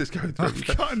 Why is this going through?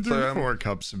 I've gone through 4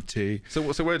 cups of tea. So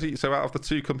where do you? So out of the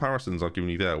 2 comparisons I've given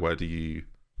you there, where do you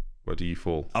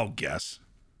fall? I'll guess.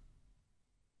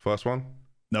 First one?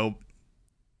 Nope.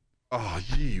 Oh,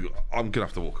 I'm gonna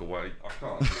have to walk away. I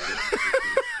can't.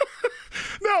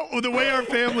 No, the way our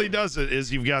family does it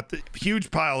is you've got the huge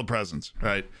pile of presents,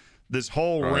 right? This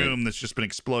whole room that's just been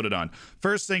exploded on.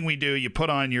 First thing we do, you put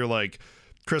on your like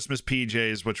Christmas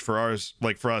PJs, which for us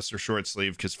are short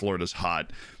sleeve because Florida's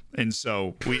hot. And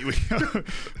so we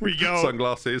go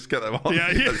sunglasses, get them on. Yeah.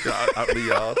 Out in the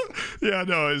yard. Yeah,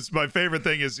 no, it's my favorite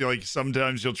thing is like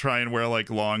sometimes you'll try and wear like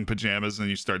long pajamas and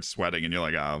you start sweating and you're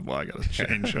like, oh, well, I gotta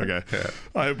change. Okay. Yeah.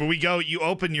 But we go, you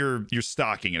open your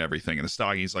stocking and everything, and the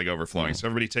stocking's like overflowing. So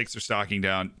everybody takes their stocking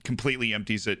down, completely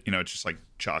empties it. It's just like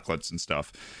chocolates and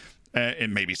stuff.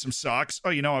 And maybe some socks.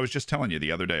 Oh, I was just telling you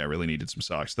the other day I really needed some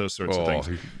socks. Those sorts of things.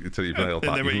 Until you nailed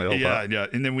that. Yeah.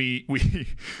 And then we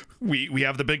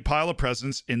have the big pile of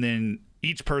presents, and then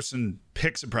each person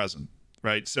picks a present,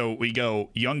 right? So we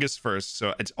go youngest first.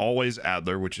 So it's always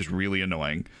Adler, which is really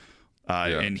annoying.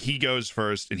 And he goes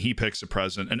first, and he picks a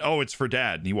present. And it's for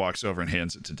Dad. And he walks over and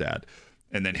hands it to Dad.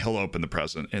 And then he'll open the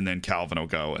present. And then Calvin will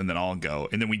go. And then I'll go.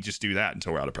 And then we just do that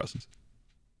until we're out of presents.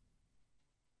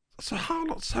 So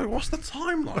what's the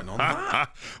timeline on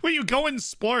that? Well, you go in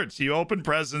sports. You open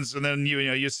presents, and then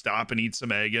you stop and eat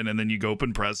some egg, and then you go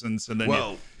open presents, and then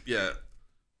Well,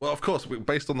 of course,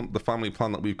 based on the family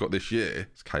plan that we've got this year,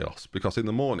 it's chaos, because in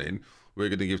the morning we're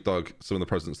going to give Doug some of the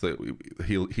presents that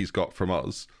he's got from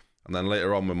us, and then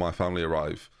later on when my family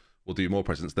arrive, we'll do more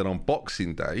presents. Then on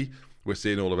Boxing Day, we're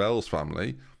seeing all of Elle's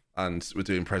family, and we're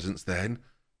doing presents then.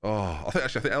 Oh, I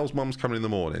think Elle's mum's coming in the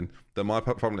morning. Then my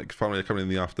family are coming in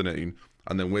the afternoon,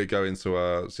 and then we're going to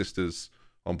our sister's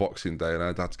on Boxing Day, and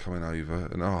our dad's coming over.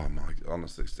 And oh my,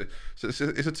 honestly, it's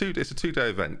a 2-day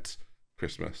event,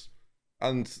 Christmas,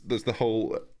 and there's the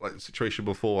whole situation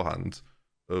beforehand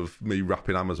of me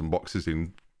wrapping Amazon boxes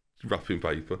in wrapping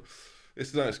paper.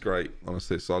 It's great,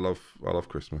 honestly. I love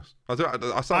Christmas. I sound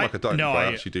like I don't, but I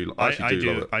actually do. I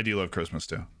do love it. I do love Christmas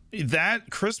too. That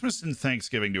Christmas and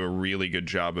Thanksgiving do a really good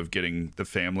job of getting the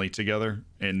family together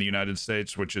in the United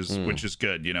States, which is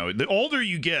good. The older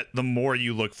you get, the more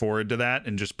you look forward to that,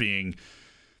 and just being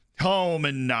home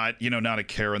and not a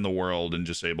care in the world, and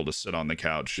just able to sit on the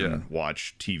couch and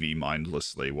watch TV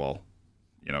mindlessly while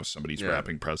somebody's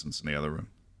wrapping presents in the other room.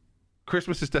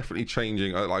 Christmas is definitely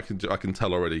changing. I can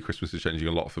tell already. Christmas is changing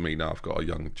a lot for me now. I've got a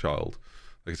young child.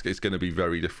 It's going to be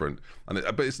very different,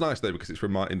 but it's nice though, because it's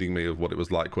reminding me of what it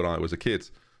was like when I was a kid,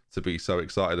 to be so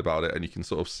excited about it. And you can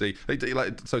sort of see,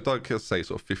 so Doug can say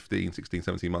sort of 15, 16,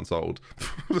 17 months old.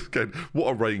 Again,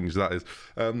 what a range that is.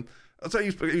 So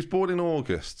he was born in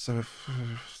August, so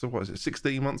what is it,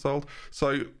 16 months old?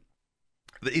 So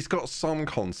he's got some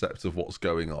concept of what's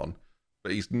going on,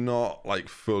 but he's not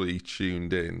fully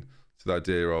tuned in to the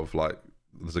idea of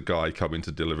there's a guy coming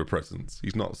to deliver presents.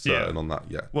 He's not certain on that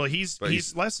yet. Well, he's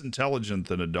less intelligent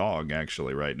than a dog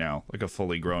actually right now, like a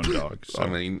fully grown dog. So. I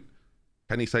mean,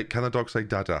 can a dog say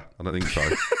dada? I don't think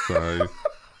so. So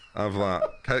have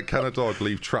that. Can a dog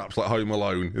leave traps like Home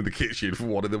Alone in the kitchen for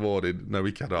 1 a.m? No,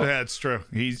 he cannot. Yeah, it's true.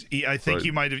 I think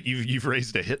you've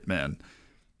raised a hitman.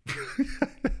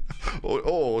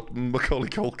 or Macaulay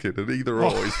Culkin, and either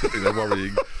or is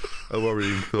a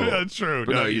worrying thought. Yeah, true.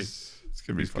 But it's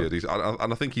going to be fun. Good.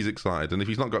 And I think he's excited. And if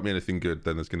he's not got me anything good,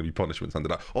 then there's going to be punishments under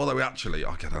that. Although this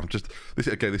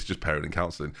is just parenting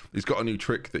counselling. He's got a new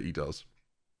trick that he does.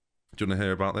 Do you want to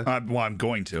hear about this? Well, I'm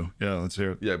going to. Yeah, let's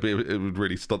hear it. Yeah, but it would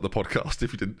really stunt the podcast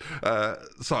if you didn't.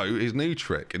 So his new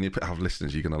trick, and you have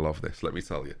listeners, you're going to love this. Let me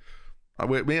tell you.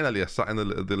 Me and Ellie are sat in the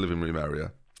living room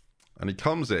area, and he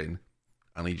comes in,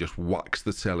 and he just whacks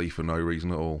the telly for no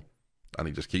reason at all, and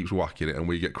he just keeps whacking it, and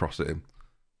we get cross at him.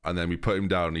 And then we put him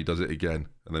down and he does it again.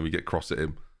 And then we get cross at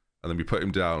him. And then we put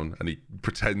him down and he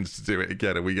pretends to do it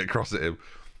again and we get cross at him.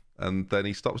 And then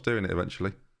he stops doing it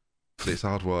eventually. But it's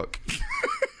hard work.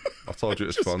 I told you it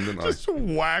was fun, didn't I? Just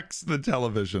whacks the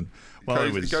television. He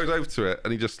goes over to it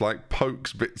and he just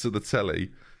pokes bits of the telly.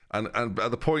 And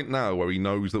at the point now where he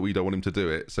knows that we don't want him to do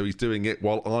it, so he's doing it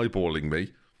while eyeballing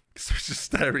me. So he's just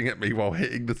staring at me while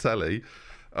hitting the telly.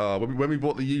 When we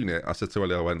bought the unit, I said to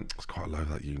Ellie, I went, it's quite low,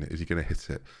 that unit. Is he going to hit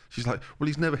it? She's like, well,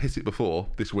 he's never hit it before.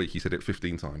 This week he said it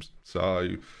 15 times.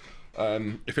 So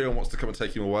if anyone wants to come and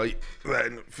take him away,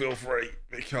 then feel free,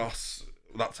 because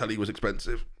that telly was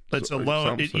expensive. It's a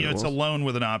loan. It's a loan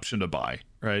with an option to buy,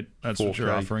 right? That's 4K, what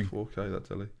you're offering. 4K, that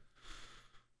telly.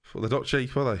 Well, they're not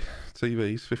cheap, are they?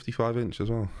 TVs, 55-inch as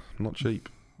well. Not cheap.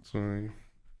 So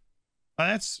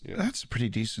that's a pretty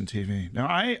decent TV. Now,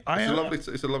 it's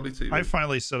a lovely TV. I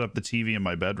finally set up the TV in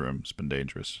my bedroom. It's been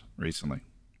dangerous recently.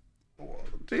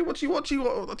 What do you watch?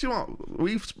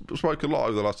 We've spoken a lot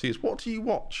over the last years. What do you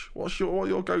watch? What's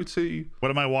your go-to?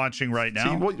 What am I watching right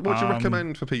now? What do you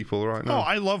recommend for people right now? Oh,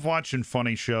 I love watching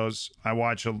funny shows. I've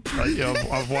watched.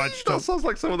 That sounds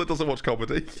like someone that doesn't watch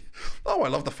comedy. Oh, I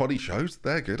love the funny shows.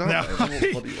 They're good, aren't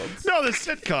they? Funny ones. No, the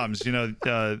sitcoms.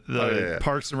 The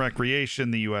Parks and Recreation,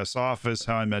 The U.S. Office,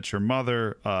 How I Met Your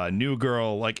Mother, New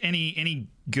Girl. Like any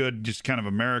good, just kind of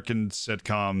American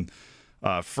sitcom.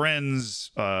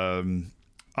 Friends.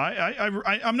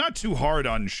 I'm not too hard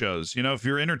on shows. If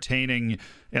you're entertaining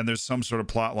and there's some sort of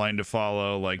plot line to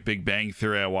follow, like Big Bang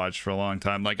Theory, I watched for a long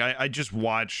time. Like I just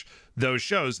watch those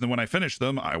shows, and then when I finish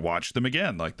them, I watch them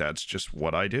again. Like that's just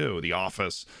what I do. The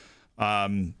Office.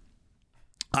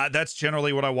 That's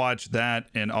generally what I watch. That,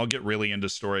 and I'll get really into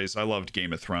stories. I loved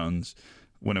Game of Thrones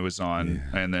when it was on,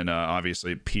 and then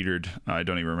obviously it petered. I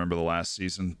don't even remember the last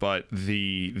season, but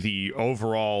the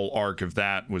overall arc of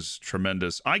that was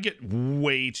tremendous. I get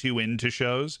way too into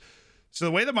shows. So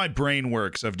the way that my brain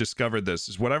works, I've discovered this,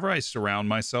 is whatever I surround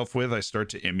myself with, I start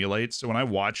to emulate. So when I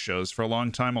watch shows for a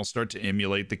long time, I'll start to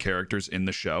emulate the characters in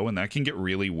the show, and that can get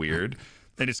really weird.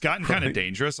 And it's gotten kind of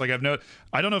dangerous. Like I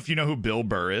don't know if you know who Bill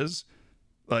Burr is,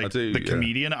 like the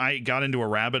comedian. I got into a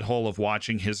rabbit hole of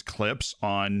watching his clips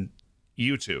on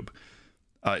YouTube.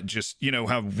 Just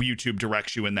how YouTube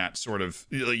directs you in that sort of,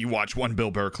 you watch one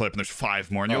Bill Burr clip and there's 5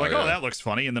 more and you're oh, that looks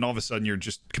funny, and then all of a sudden you're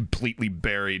just completely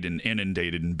buried and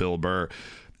inundated in Bill Burr.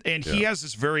 And he has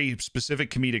this very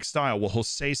specific comedic style. Well, he'll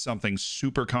say something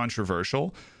super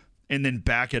controversial and then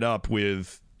back it up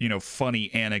with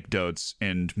funny anecdotes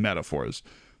and metaphors.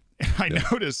 I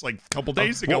noticed like a couple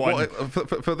days ago.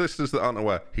 For listeners that aren't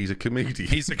aware, he's a comedian.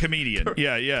 He's a comedian.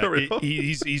 Yeah.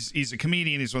 He's a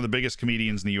comedian. He's one of the biggest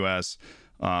comedians in the U.S.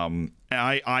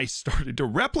 I started to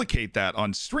replicate that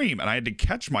on stream, and I had to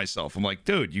catch myself. I'm like,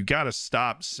 dude, you got to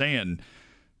stop saying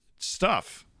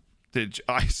stuff.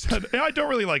 I said, I don't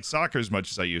really like soccer as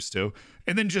much as I used to,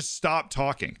 and then just stop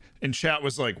talking. And chat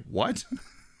was like, what?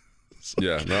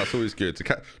 That's always good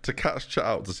to catch chat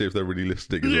out to see if they're really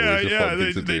listening.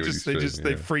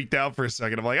 They freaked out for a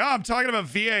second. I'm like, I'm talking about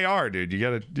VAR, dude. You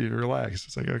gotta relax.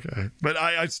 It's like, okay, but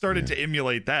I started to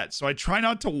emulate that. So I try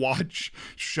not to watch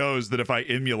shows that if I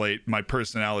emulate, my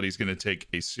personality is going to take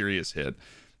a serious hit.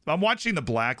 I'm watching The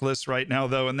Blacklist right now,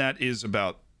 though, and that is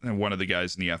about one of the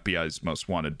guys in the FBI's Most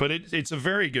Wanted. But it's a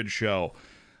very good show.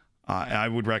 I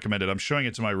would recommend it. I'm showing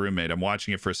it to my roommate. I'm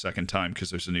watching it for a second time because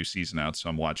there's a new season out, so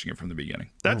I'm watching it from the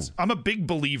beginning. I'm a big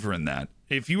believer in that.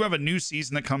 If you have a new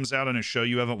season that comes out on a show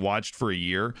you haven't watched for a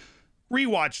year,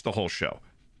 rewatch the whole show.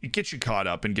 It gets you caught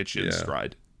up and gets you in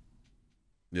stride.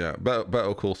 Yeah,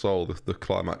 Better Call Saul, the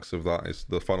climax of that is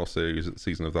the final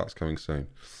season of that's coming soon.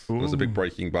 As a big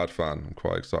Breaking Bad fan, I'm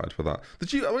quite excited for that.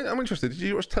 I'm interested. Did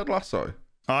you watch Ted Lasso?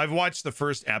 I've watched the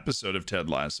first episode of Ted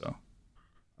Lasso.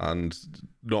 And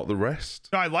not the rest.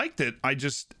 No, I liked it. I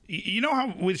just,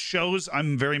 how with shows,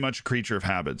 I'm very much a creature of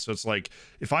habit. So it's like,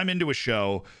 if I'm into a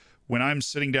show, when I'm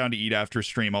sitting down to eat after a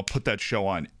stream, I'll put that show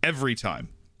on every time.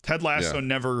 Ted Lasso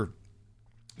never.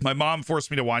 My mom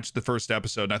forced me to watch the first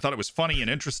episode, and I thought it was funny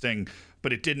and interesting,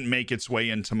 but it didn't make its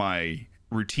way into my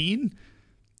routine.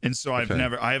 And so I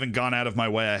haven't gone out of my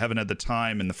way. I haven't had the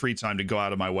time and the free time to go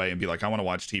out of my way and be like, I want to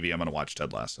watch TV. I'm going to watch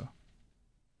Ted Lasso.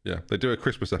 Yeah, they do a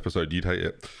Christmas episode, you'd hate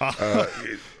it.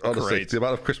 Honestly, the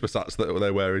amount of Christmas hats that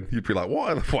they're wearing, you'd be like,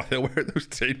 why are they wearing those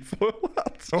tinfoil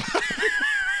hats?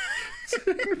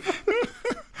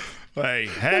 Hey.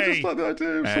 I just like the idea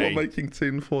of someone making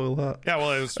tinfoil hat. Yeah,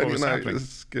 well, it was what was happening.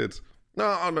 It's good. No,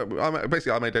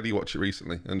 I made Eddie watch it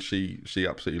recently, and she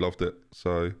absolutely loved it.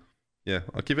 So, yeah,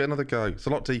 I'll give it another go. It's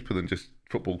a lot deeper than just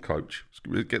football coach.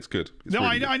 It gets good.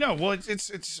 I know. Well,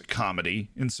 it's a comedy,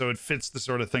 and so it fits the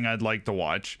sort of thing I'd like to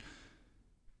watch.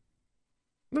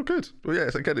 No, good. Well, yeah,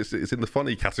 it's in the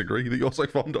funny category that you're so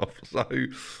fond of, so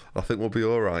I think we'll be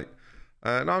all right.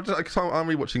 I'm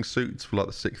rewatching Suits for like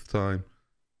the 6th time,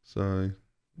 so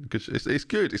it's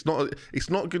good. It's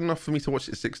not good enough for me to watch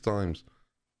it 6 times.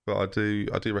 But I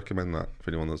do recommend that if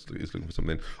anyone is looking for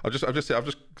something. I've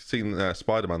just seen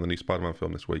Spider-Man, the new Spider-Man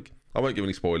film this week. I won't give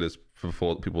any spoilers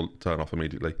before people turn off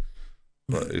immediately,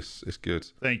 but it's good.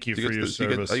 Thank you for your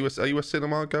service. Are you a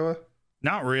cinema goer?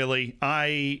 Not really.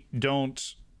 I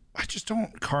just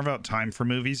don't carve out time for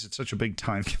movies. It's such a big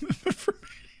time commitment for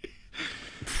me.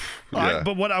 Yeah.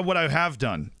 But what I have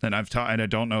done, and and I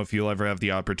don't know if you'll ever have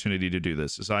the opportunity to do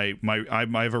this, is I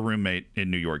have a roommate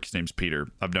in New York. His name's Peter.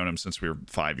 I've known him since we were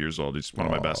 5 years old. He's one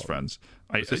of my best friends.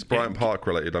 Is this Bryant Park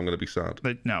related? I'm going to be sad.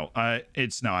 No,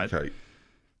 it's not. Okay.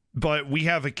 But we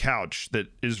have a couch that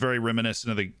is very reminiscent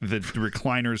of the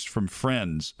recliners from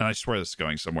Friends, and I swear this is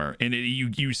going somewhere. And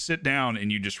you sit down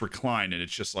and you just recline, and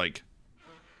it's just like,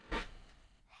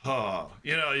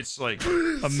 it's like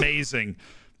amazing.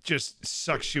 Just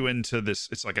sucks you into this.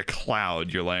 It's like a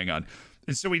cloud you're laying on.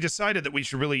 And so we decided that we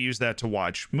should really use that to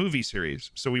watch movie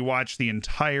series. So we watched the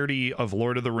entirety of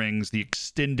Lord of the Rings, the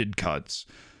extended cuts,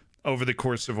 over the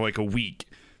course of like a week.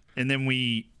 And then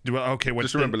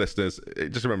just remember, listeners,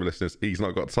 he's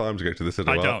not got time to go to the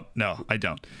cinema. I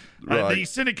don't. Right. The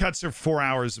extended cuts are 4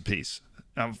 hours apiece.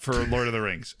 For Lord of the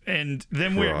Rings, and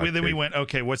then we went,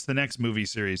 okay, what's the next movie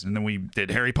series? And then we did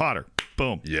Harry Potter.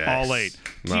 Boom, yes. all 8.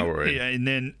 Yeah, and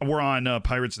then we're on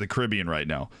Pirates of the Caribbean right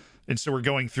now, and so we're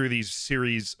going through these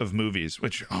series of movies.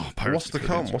 Which What's to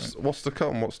come? What's to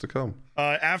come?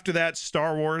 After that,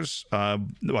 Star Wars. I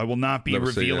will not be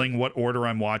revealing what order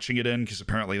I'm watching it in because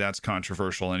apparently that's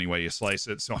controversial anyway you slice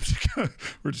it. So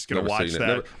we're just gonna watch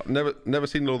that. Never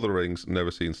seen Lord of the Rings.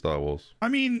 Never seen Star Wars. I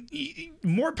mean,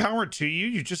 more power to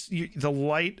you. The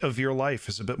light of your life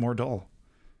is a bit more dull.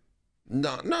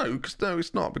 No,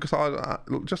 it's not because I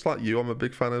just like you. I'm a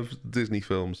big fan of Disney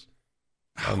films.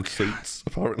 And Suits,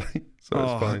 apparently. So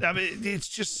it's fine. I mean, it's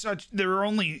just there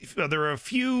are a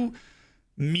few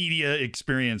media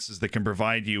experiences that can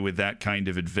provide you with that kind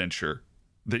of adventure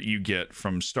that you get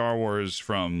from Star Wars,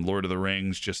 from Lord of the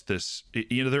Rings, just this,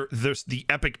 there's the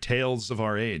epic tales of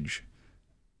our age.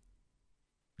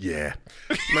 Yeah,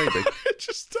 maybe.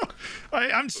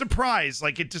 I'm surprised.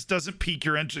 Like, it just doesn't pique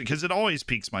your interest, because it always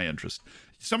piques my interest.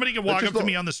 Somebody can walk up to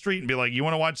me on the street and be like, you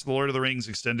want to watch the Lord of the Rings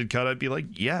extended cut? I'd be like,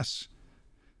 yes.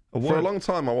 For a long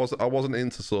time, I wasn't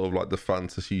into sort of like the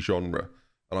fantasy genre,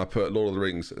 and I put Lord of the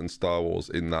Rings and Star Wars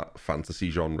in that fantasy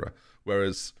genre.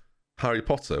 Whereas Harry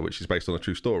Potter, which is based on a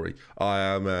true story,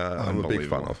 I'm a big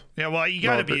fan of. Yeah, well, you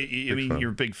got to be. You're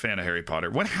a big fan of Harry Potter.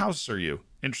 What house are you?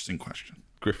 Interesting question.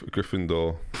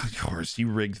 Gryffindor. Of course, you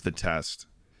rigged the test.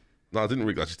 No, I didn't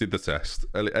rig. I just did the test.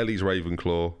 Ellie's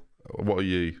Ravenclaw. What are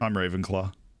you? I'm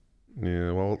Ravenclaw.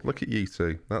 Yeah, well, look at you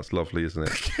two. That's lovely, isn't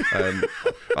it?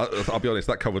 I'll be honest,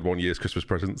 that covered 1 year's Christmas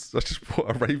presents. I just bought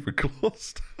a Ravenclaw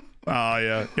stuff. Oh,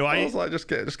 yeah. I was like, just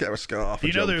get a scarf, a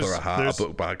jumper, a hat, a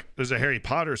book bag. There's a Harry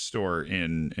Potter store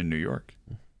in New York.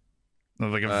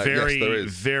 Like a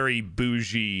very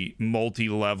bougie,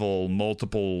 multi-level,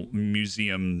 multiple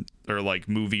museum or like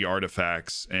movie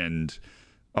artifacts and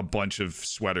a bunch of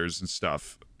sweaters and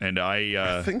stuff. And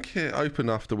I think it opened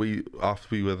after we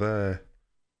were there.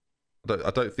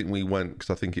 I don't think we went because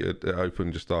I think it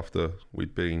opened just after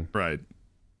we'd been. Right.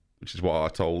 Which is what I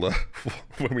told her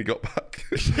when we got back.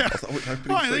 Yeah.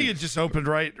 I think it just opened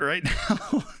right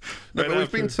now. No,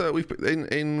 but we've been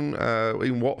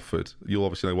in Watford. You'll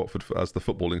obviously know Watford as the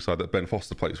footballing side that Ben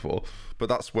Foster plays for. But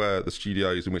that's where the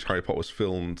studios in which Harry Potter was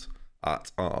filmed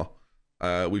at are.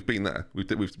 We've been there. We've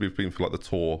been for like the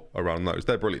tour around those.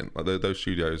 They're brilliant. Like those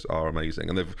studios are amazing,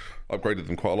 and they've upgraded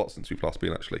them quite a lot since we've last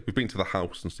been. Actually, we've been to the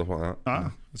house and stuff like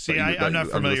that. See, I'm not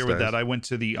familiar with that. I went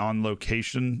to the on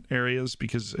location areas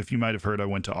because, if you might have heard, I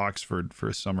went to Oxford for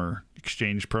a summer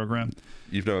exchange program.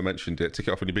 You've never mentioned it. Tick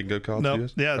it off on your bingo card. No,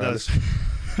 yeah, that's.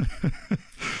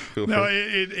 No,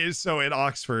 it is. So at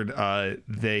Oxford,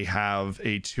 they have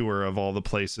a tour of all the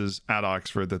places at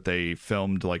Oxford that they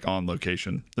filmed like on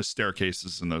location, the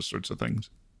staircases and those sorts of things.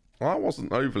 I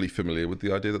wasn't overly familiar with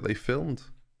the idea that they filmed.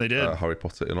 They did Harry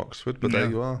Potter in Oxford, but there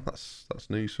you are. That's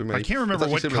news for me. I can't remember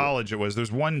what college it was.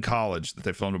 There's one college that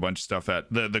they filmed a bunch of stuff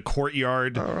at. The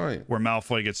courtyard where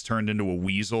Malfoy gets turned into a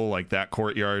weasel, like that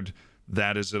courtyard.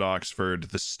 That is at Oxford.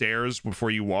 The stairs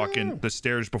before you walk into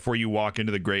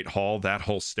the Great Hall, that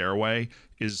whole stairway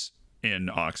is in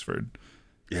Oxford.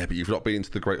 Yeah, but you've not been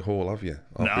into the Great Hall, have you?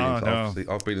 No.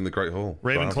 I've been in the Great Hall.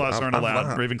 Ravenclaws aren't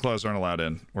allowed. Ravenclaws aren't allowed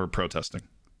in. We're protesting.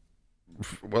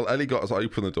 Well, Ellie got us to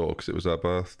open the door because it was her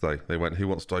birthday. They went, "Who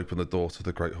wants to open the door to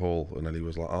the Great Hall?" And Ellie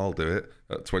was like, "I'll do it."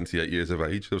 At 28 years of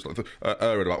age, there was like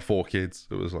her and about 4 kids.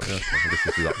 It was like, "Yeah,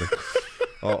 this is happening.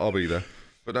 I'll be there."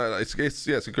 But no, it's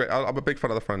a great. I'm a big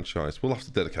fan of the franchise. We'll have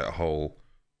to dedicate a whole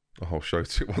a whole show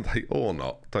to it one day or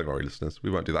not. Don't worry, listeners. We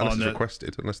won't do that unless it's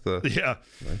requested. Unless the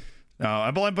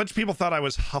a bunch of people thought I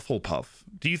was Hufflepuff.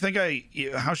 Do you think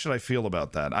how should I feel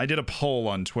about that? I did a poll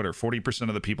on Twitter. 40%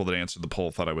 of the people that answered the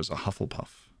poll thought I was a Hufflepuff.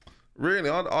 Really?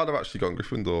 I'd have actually gone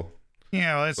Gryffindor.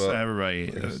 Yeah, well, that's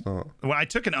everybody. When I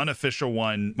took an unofficial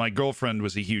one, my girlfriend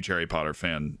was a huge Harry Potter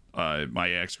fan. My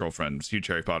ex-girlfriend was a huge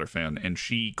Harry Potter fan, and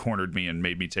she cornered me and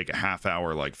made me take a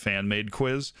half-hour like fan-made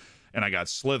quiz, and I got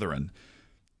Slytherin.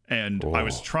 And I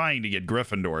was trying to get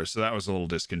Gryffindor, so that was a little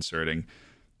disconcerting.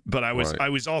 But I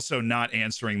was also not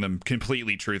answering them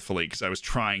completely truthfully because I was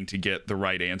trying to get the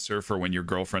right answer for when your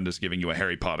girlfriend is giving you a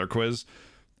Harry Potter quiz.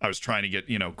 I was trying to get,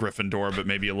 Gryffindor, but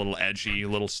maybe a little edgy, a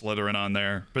little Slytherin on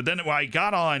there. But then I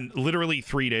got on literally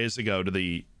 3 days ago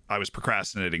I was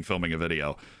procrastinating filming a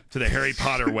video to the Harry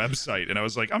Potter website, and I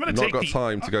was like, I'm going to take Not got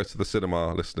time to go to the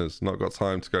cinema, listeners. Not got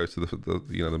time to go to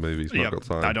the movies. Not got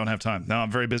time. I don't have time. No,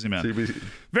 I'm very busy, man.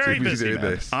 Very busy,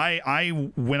 man.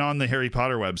 I went on the Harry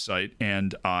Potter website,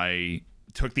 and I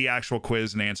took the actual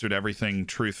quiz and answered everything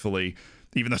truthfully.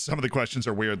 Even though some of the questions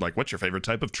are weird, like, what's your favorite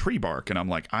type of tree bark? And I'm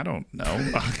like, I don't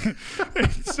know.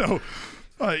 So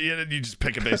you just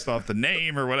pick it based off the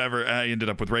name or whatever. I ended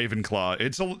up with Ravenclaw.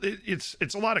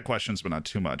 It's a lot of questions, but not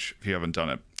too much if you haven't done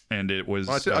it. And it was...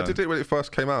 I did it when it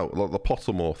first came out, like the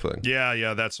Pottermore thing.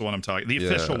 Yeah, that's the one I'm talking... The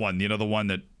official one, the one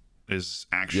that is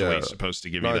actually supposed to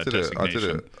give you that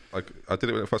designation. I did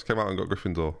it when it first came out and got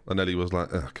Gryffindor. And Ellie was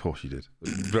like, of course you did.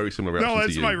 Very similar reaction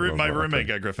to you. No, that's my roommate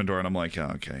got Gryffindor, and I'm like,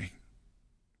 oh, okay.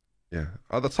 Yeah.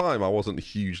 At the time, I wasn't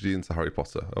hugely into Harry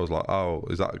Potter. I was like, oh,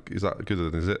 is that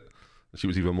good? Is it? And she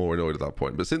was even more annoyed at that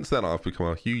point. But since then, I've become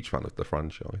a huge fan of the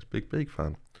franchise. Big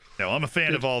fan. No, I'm a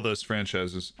fan of all those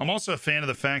franchises. I'm also a fan of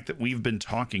the fact that we've been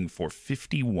talking for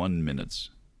 51 minutes.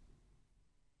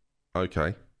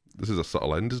 Okay. This is a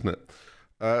subtle end, isn't it?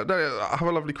 No, have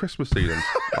a lovely Christmas season.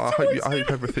 I hope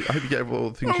you get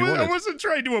all the things you wanted. I wasn't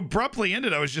trying to abruptly end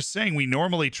it. I was just saying we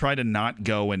normally try to not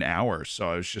go an hour,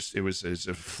 so it was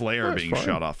a flare being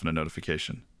shot off in a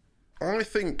notification. I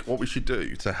think what we should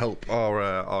do to help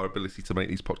our ability to make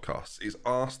these podcasts is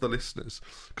ask the listeners,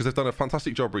 because they've done a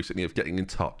fantastic job recently of getting in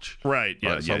touch. Right.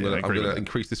 Yeah. So I'm going to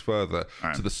increase this further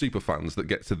to the super fans that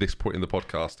get to this point in the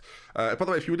podcast. By the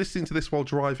way, if you were listening to this while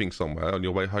driving somewhere on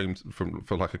your way home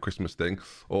for like a Christmas thing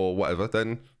or whatever,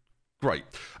 then great.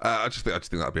 I just think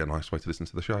that'd be a nice way to listen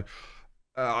to the show.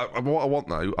 What I want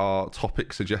though are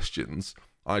topic suggestions,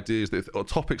 ideas or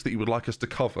topics that you would like us to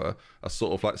cover as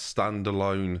sort of like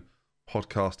standalone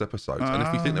podcast episodes, and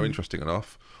if we think they're interesting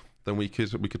enough, then we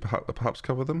could perhaps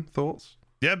cover them. Thoughts?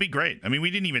 Yeah, it'd be great. I mean, we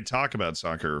didn't even talk about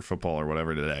soccer or football or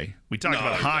whatever today. We talked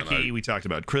about hockey. No. We talked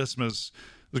about Christmas.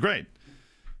 It was great.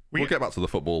 We'll get back to the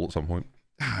football at some point.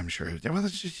 I'm sure. Well,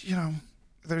 it's just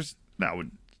there's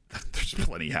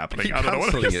plenty happening. They keep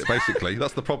cancelling it. Basically,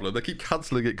 that's the problem. They keep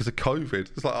cancelling it because of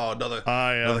COVID. It's like,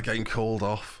 another game called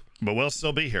off. But we'll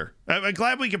still be here. I'm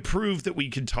glad we could prove that we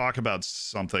can talk about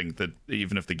something that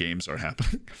even if the games are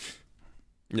happening.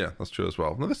 Yeah, that's true as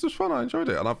well. No, this was fun. I enjoyed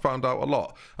it, and I found out a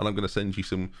lot. And I'm going to send you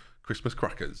some Christmas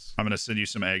crackers. I'm going to send you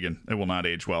some egg, and it will not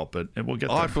age well, but it will get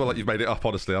there. I feel like you've made it up,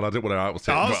 honestly, and I didn't want to out it.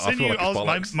 I'll send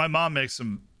you. My mom makes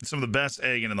some of the best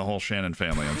egging in the whole Shannon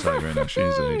family. I'm telling you right now,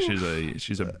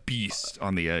 she's a beast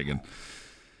on the egging.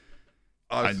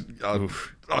 I'm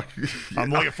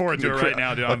looking forward to it right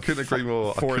now, dude. I couldn't agree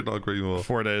more. I could not agree more.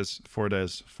 4 days.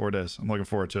 I'm looking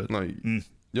forward to it. No,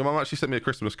 your mum actually sent me a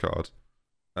Christmas card.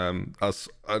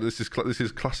 This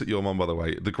is classic your mum, by the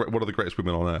way. One of the greatest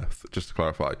women on earth, just to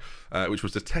clarify, which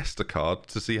was to test a card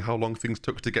to see how long things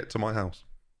took to get to my house.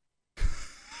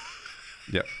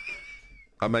 Yeah,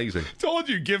 amazing. Told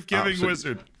you, gift giving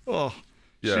wizard. Oh.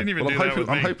 Yeah, she didn't even do that with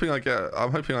me. I'm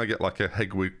hoping I get like a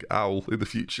Hegwig owl in the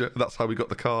future. That's how we got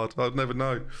the card. I'd never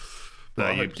know. No,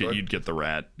 you'd get the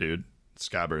rat, dude.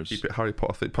 Scabbers. Keep it Harry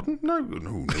Potter thing. Pardon? No, I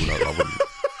wouldn't.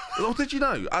 Oh, did you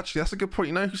know? Actually, that's a good point.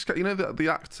 You know the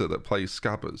actor that plays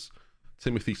Scabbers,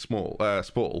 Timothy Spall.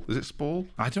 Is it Spall?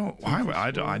 I don't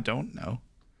know.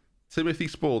 Timothy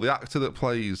Spall, the actor that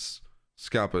plays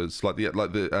Scabbers,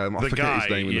 I forget his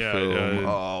name in the film.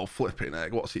 Oh, flipping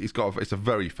heck! What's it? It's a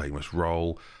very famous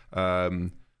role.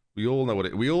 We all know what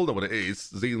it is.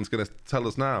 Zealand's going to tell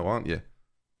us now, aren't you?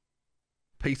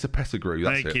 Peter Pettigrew.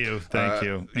 Thank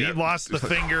you. He lost the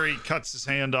finger. He cuts his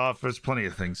hand off. There's plenty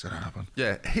of things that happen.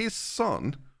 Yeah, his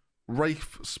son,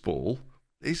 Rafe Spall,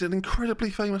 is an incredibly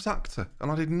famous actor,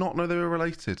 and I did not know they were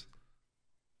related.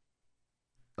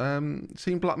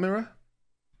 Seen Black Mirror?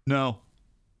 No.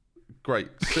 Great.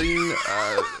 Seen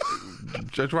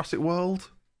Jurassic World?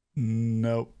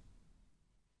 Nope.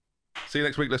 See you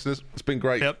next week, listeners. It's been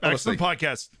great. Yep. Excellent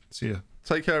podcast. See ya.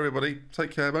 Take care, everybody.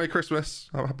 Take care. Merry Christmas.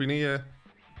 Happy New Year.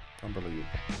 Unbelievable.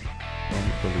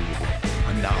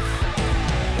 Enough.